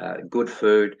can, good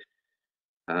food,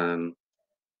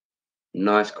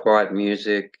 nice quiet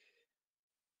music,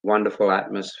 wonderful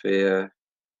atmosphere,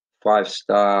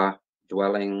 5-star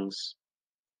dwellings,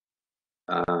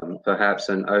 perhaps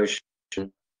an ocean,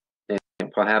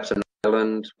 perhaps an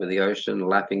island with the ocean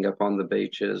lapping upon the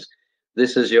beaches.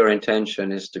 This is your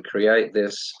intention, is to create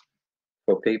this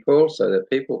for people so that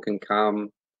people can come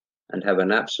and have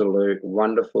an absolute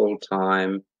wonderful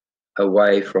time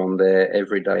away from their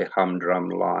everyday humdrum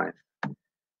life.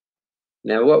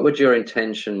 Now, what would your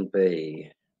intention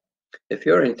be? If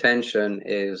your intention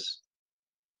is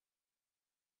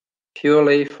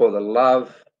purely for the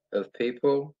love of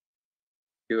people,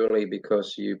 purely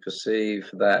because you perceive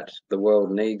that the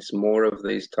world needs more of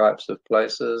these types of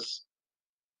places,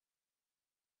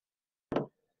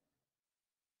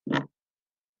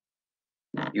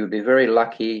 you'd be very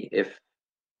lucky if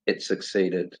it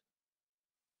succeeded.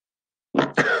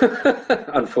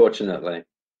 Unfortunately.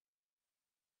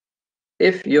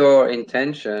 If your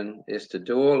intention is to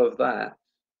do all of that,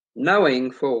 knowing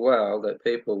full well that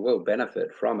people will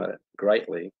benefit from it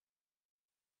greatly,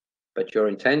 but your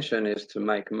intention is to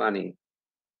make money,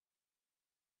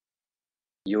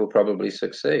 you will probably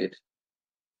succeed.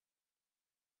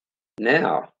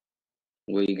 Now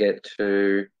we get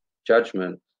to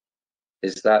judgment.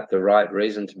 Is that the right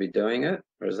reason to be doing it,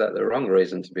 or is that the wrong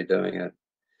reason to be doing it?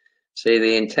 See,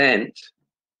 the intent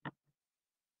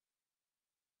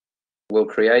will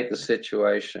create the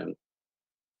situation.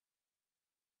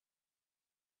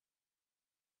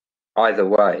 Either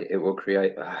way, it will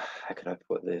create, how can I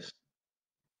put this?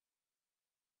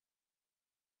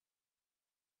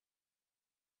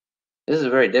 This is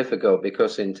very difficult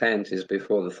because intent is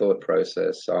before the thought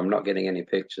process, so I'm not getting any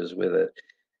pictures with it.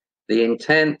 The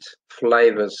intent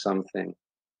flavors something.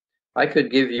 I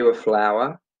could give you a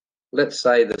flower. Let's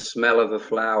say the smell of a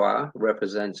flower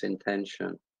represents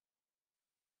intention.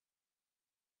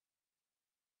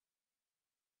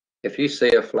 If you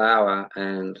see a flower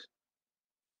and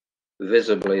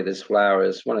visibly this flower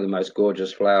is one of the most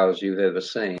gorgeous flowers you've ever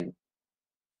seen,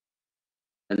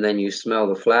 and then you smell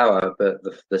the flower, but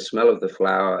the smell of the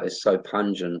flower is so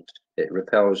pungent, it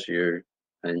repels you,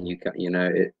 and you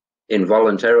know, it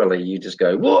involuntarily you just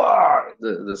go, whoa,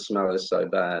 the smell is so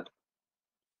bad.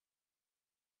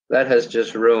 That has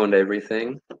just ruined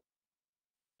everything.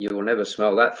 You will never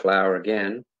smell that flower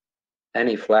again.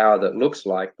 Any flower that looks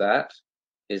like that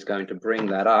is going to bring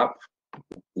that up.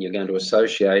 You're going to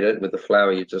associate it with the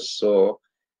flower you just saw.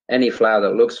 Any flower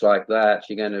that looks like that,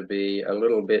 you're going to be a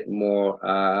little bit more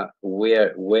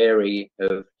wary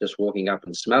of just walking up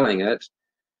and smelling it.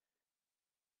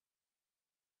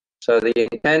 So the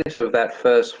intent of that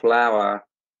first flower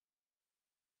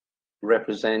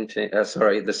representing,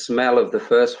 the smell of the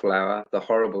first flower, the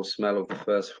horrible smell of the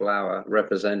first flower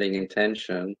representing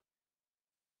intention.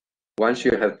 Once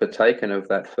you have partaken of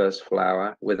that first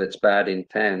flower with its bad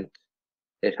intent,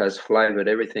 it has flavored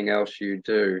everything else you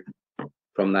do.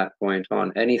 from that point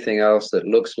on. Anything else that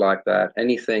looks like that,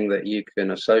 anything that you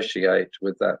can associate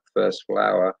with that first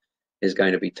flower is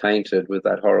going to be tainted with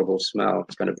that horrible smell.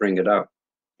 It's going to bring it up.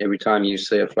 Every time you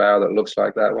see a flower that looks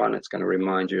like that one, it's going to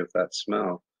remind you of that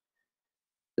smell.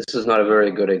 This is not a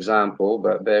very good example,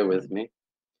 but bear with me.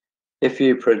 If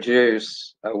you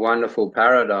produce a wonderful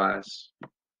paradise,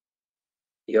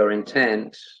 your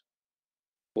intent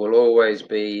will always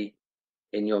be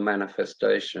in your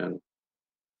manifestation.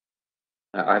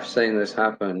 I've seen this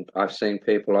happen. I've seen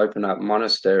people open up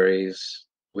monasteries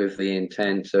with the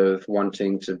intent of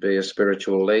wanting to be a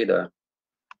spiritual leader,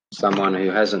 someone who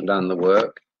hasn't done the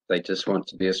work. They just want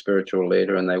to be a spiritual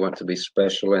leader, and they want to be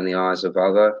special in the eyes of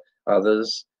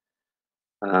others.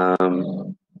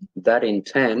 That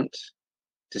intent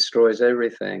destroys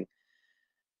everything.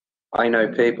 I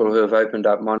know people who have opened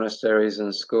up monasteries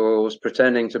and schools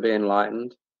pretending to be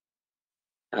enlightened.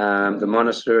 The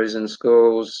monasteries and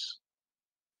schools,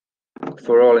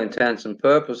 for all intents and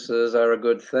purposes, are a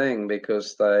good thing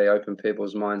because they open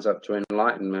people's minds up to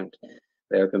enlightenment.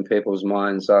 They open people's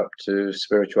minds up to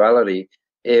spirituality.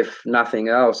 If nothing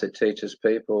else, it teaches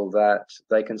people that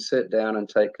they can sit down and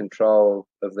take control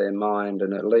of their mind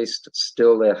and at least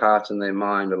still their heart and their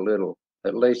mind a little.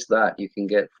 At least that you can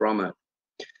get from it.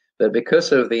 But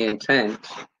because of the intent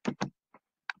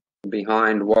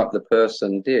behind what the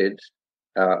person did,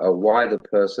 or why the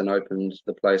person opened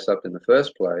the place up in the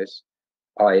first place,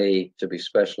 i.e. to be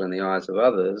special in the eyes of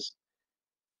others,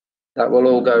 that will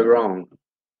all go wrong.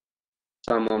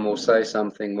 Someone will say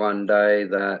something one day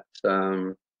that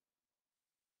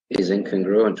is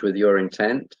incongruent with your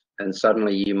intent, and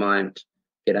suddenly you might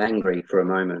get angry for a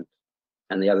moment,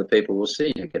 and the other people will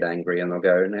see you get angry and they'll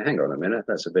go, now hang on a minute,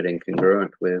 that's a bit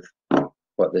incongruent with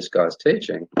what this guy's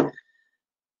teaching.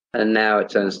 And now it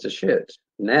turns to shit.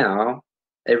 Now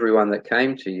everyone that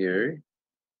came to you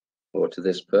or to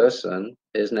this person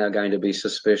is now going to be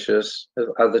suspicious of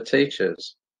other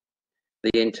teachers.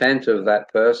 The intent of that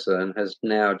person has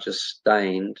now just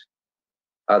stained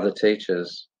other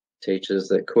teachers, teachers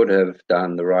that could have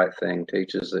done the right thing,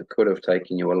 teachers that could have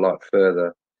taken you a lot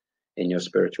further in your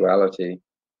spirituality.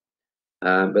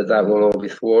 But that will all be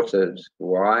thwarted.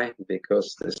 Why?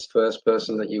 Because this first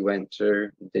person that you went to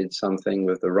did something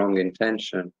with the wrong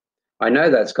intention. I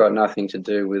know that's got nothing to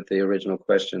do with the original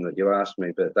question that you asked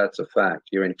me, but that's a fact.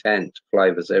 Your intent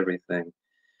flavors everything.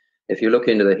 If you look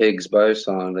into the Higgs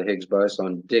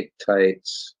boson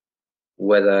dictates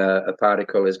whether a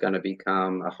particle is going to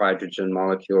become a hydrogen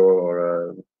molecule or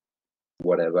a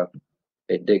whatever.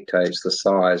 It dictates the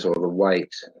size or the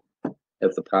weight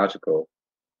of the particle.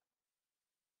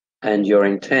 And your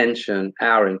intention,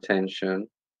 our intention,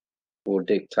 will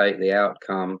dictate the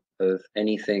outcome of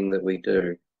anything that we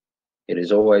do. It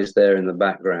is always there in the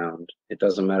background. It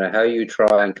doesn't matter how you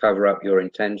try and cover up your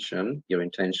intention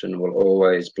will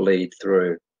always bleed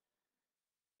through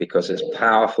because it's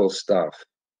powerful stuff.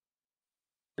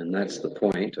 And that's the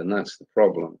point, and that's the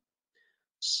problem.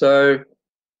 So,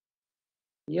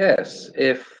 yes,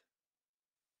 if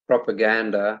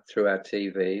propaganda through our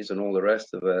TVs and all the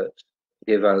rest of it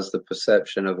give us the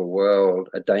perception of a world,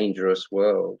 a dangerous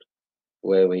world,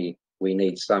 where we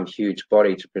need some huge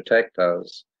body to protect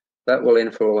us, that will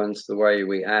influence the way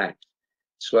we act.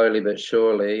 Slowly but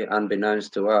surely,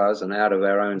 unbeknownst to us and out of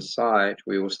our own sight,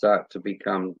 we will start to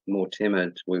become more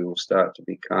timid. We will start to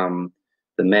become,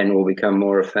 the men will become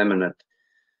more effeminate,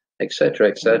 etc.,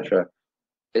 etc.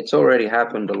 It's already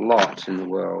happened a lot in the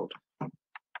world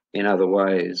in other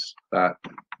ways, but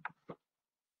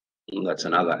that's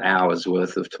another hour's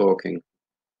worth of talking.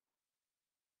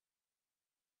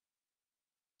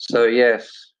 So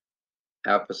yes,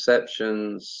 our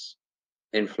perceptions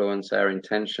influence our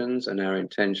intentions, and our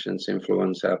intentions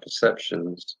influence our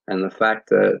perceptions. And the fact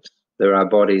that there are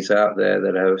bodies out there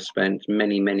that have spent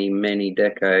many, many, many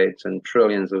decades and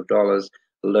trillions of dollars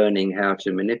learning how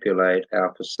to manipulate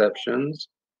our perceptions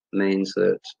means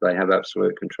that they have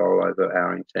absolute control over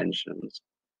our intentions,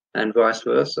 and vice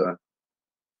versa.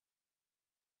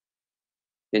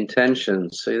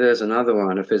 Intentions. See, there's another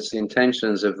one. If it's the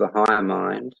intentions of the higher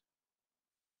mind,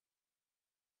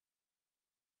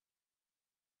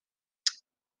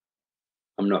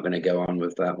 I'm not going to go on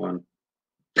with that one.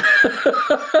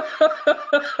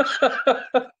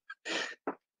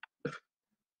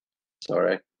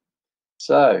 Sorry.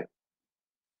 So.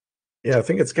 Yeah, I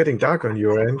think it's getting dark on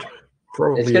your end.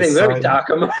 Probably it's getting very dark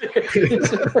on my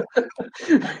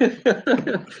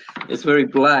It's very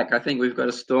black. I think we've got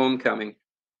a storm coming.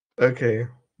 Okay,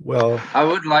 well, I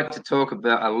would like to talk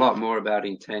about a lot more about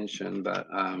intention, but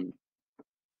I'm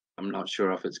not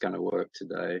sure if it's going to work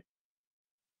today.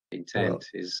 Intent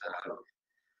is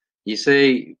You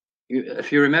see,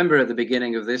 if you remember at the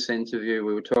beginning of this interview,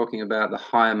 we were talking about the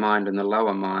higher mind and the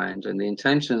lower mind, and the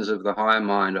intentions of the higher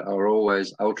mind are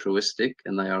always altruistic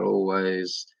and they are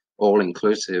always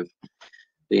all-inclusive.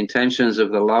 The intentions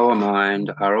of the lower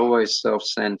mind are always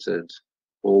self-centered,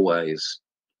 always.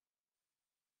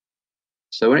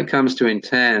 So when it comes to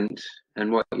intent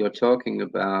and what you're talking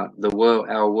about,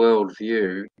 our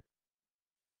worldview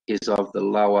is of the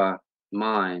lower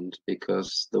mind,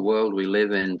 because the world we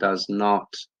live in does not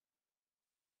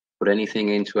put anything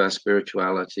into our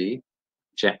spirituality.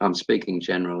 I'm speaking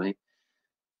generally.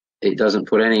 It doesn't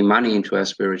put any money into our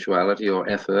spirituality or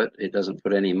effort. It doesn't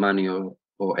put any money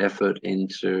or effort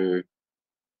into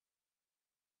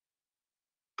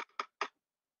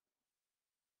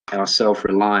our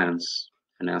self-reliance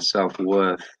and our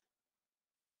self-worth.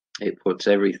 It puts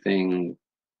everything.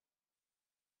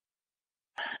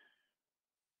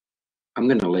 I'm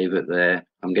going to leave it there.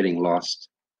 I'm getting lost.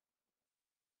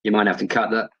 You might have to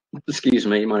cut that. Excuse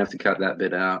me. You might have to cut that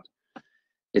bit out.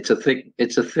 It's a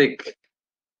thick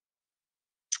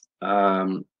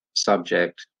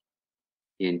subject,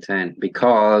 the intent,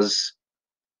 because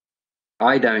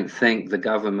I don't think the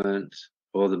government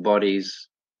or the bodies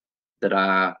that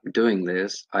are doing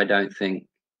this, I don't think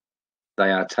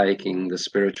they are taking the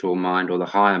spiritual mind or the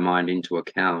higher mind into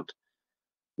account,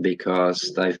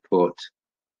 because they've put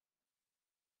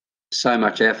so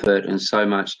much effort and so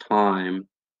much time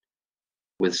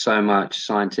with so much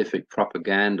scientific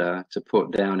propaganda to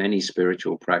put down any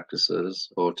spiritual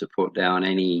practices or to put down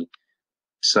any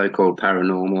so-called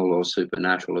paranormal or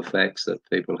supernatural effects that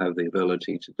people have the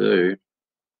ability to do,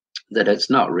 that it's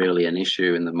not really an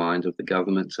issue in the minds of the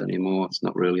governments anymore. It's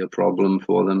not really a problem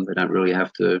for them. They don't really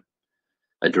have to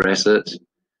address it.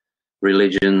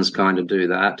 Religions kind of do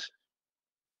that.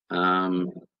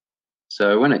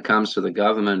 So when it comes to the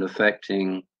government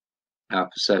affecting our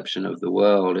perception of the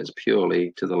world, it's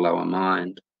purely to the lower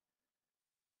mind.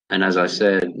 And as I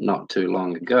said not too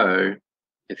long ago,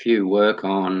 if you work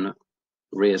on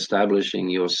re-establishing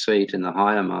your seat in the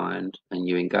higher mind and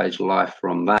you engage life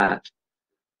from that,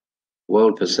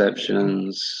 world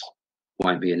perceptions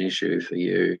won't be an issue for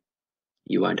you.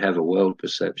 You won't have a world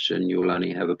perception. You'll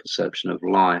only have a perception of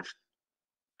life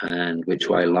and which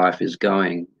way life is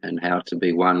going and how to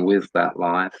be one with that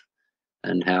life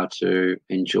and how to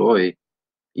enjoy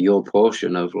your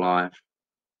portion of life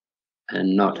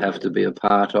and not have to be a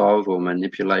part of or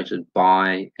manipulated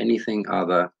by anything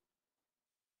other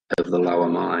of the lower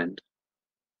mind,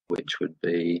 which would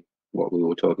be what we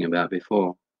were talking about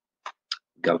before,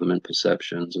 government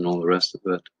perceptions and all the rest of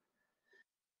it.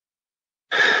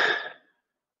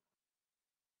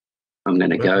 I'm going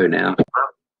to go now.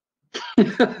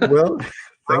 Well,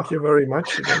 thank you very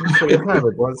much again for your time.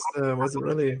 It was a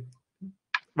really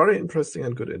very interesting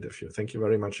and good interview. Thank you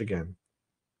very much again.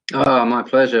 Oh, my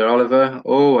pleasure, Oliver.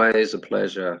 Always a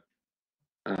pleasure.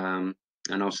 And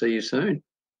I'll see you soon.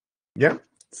 Yeah,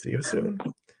 see you soon.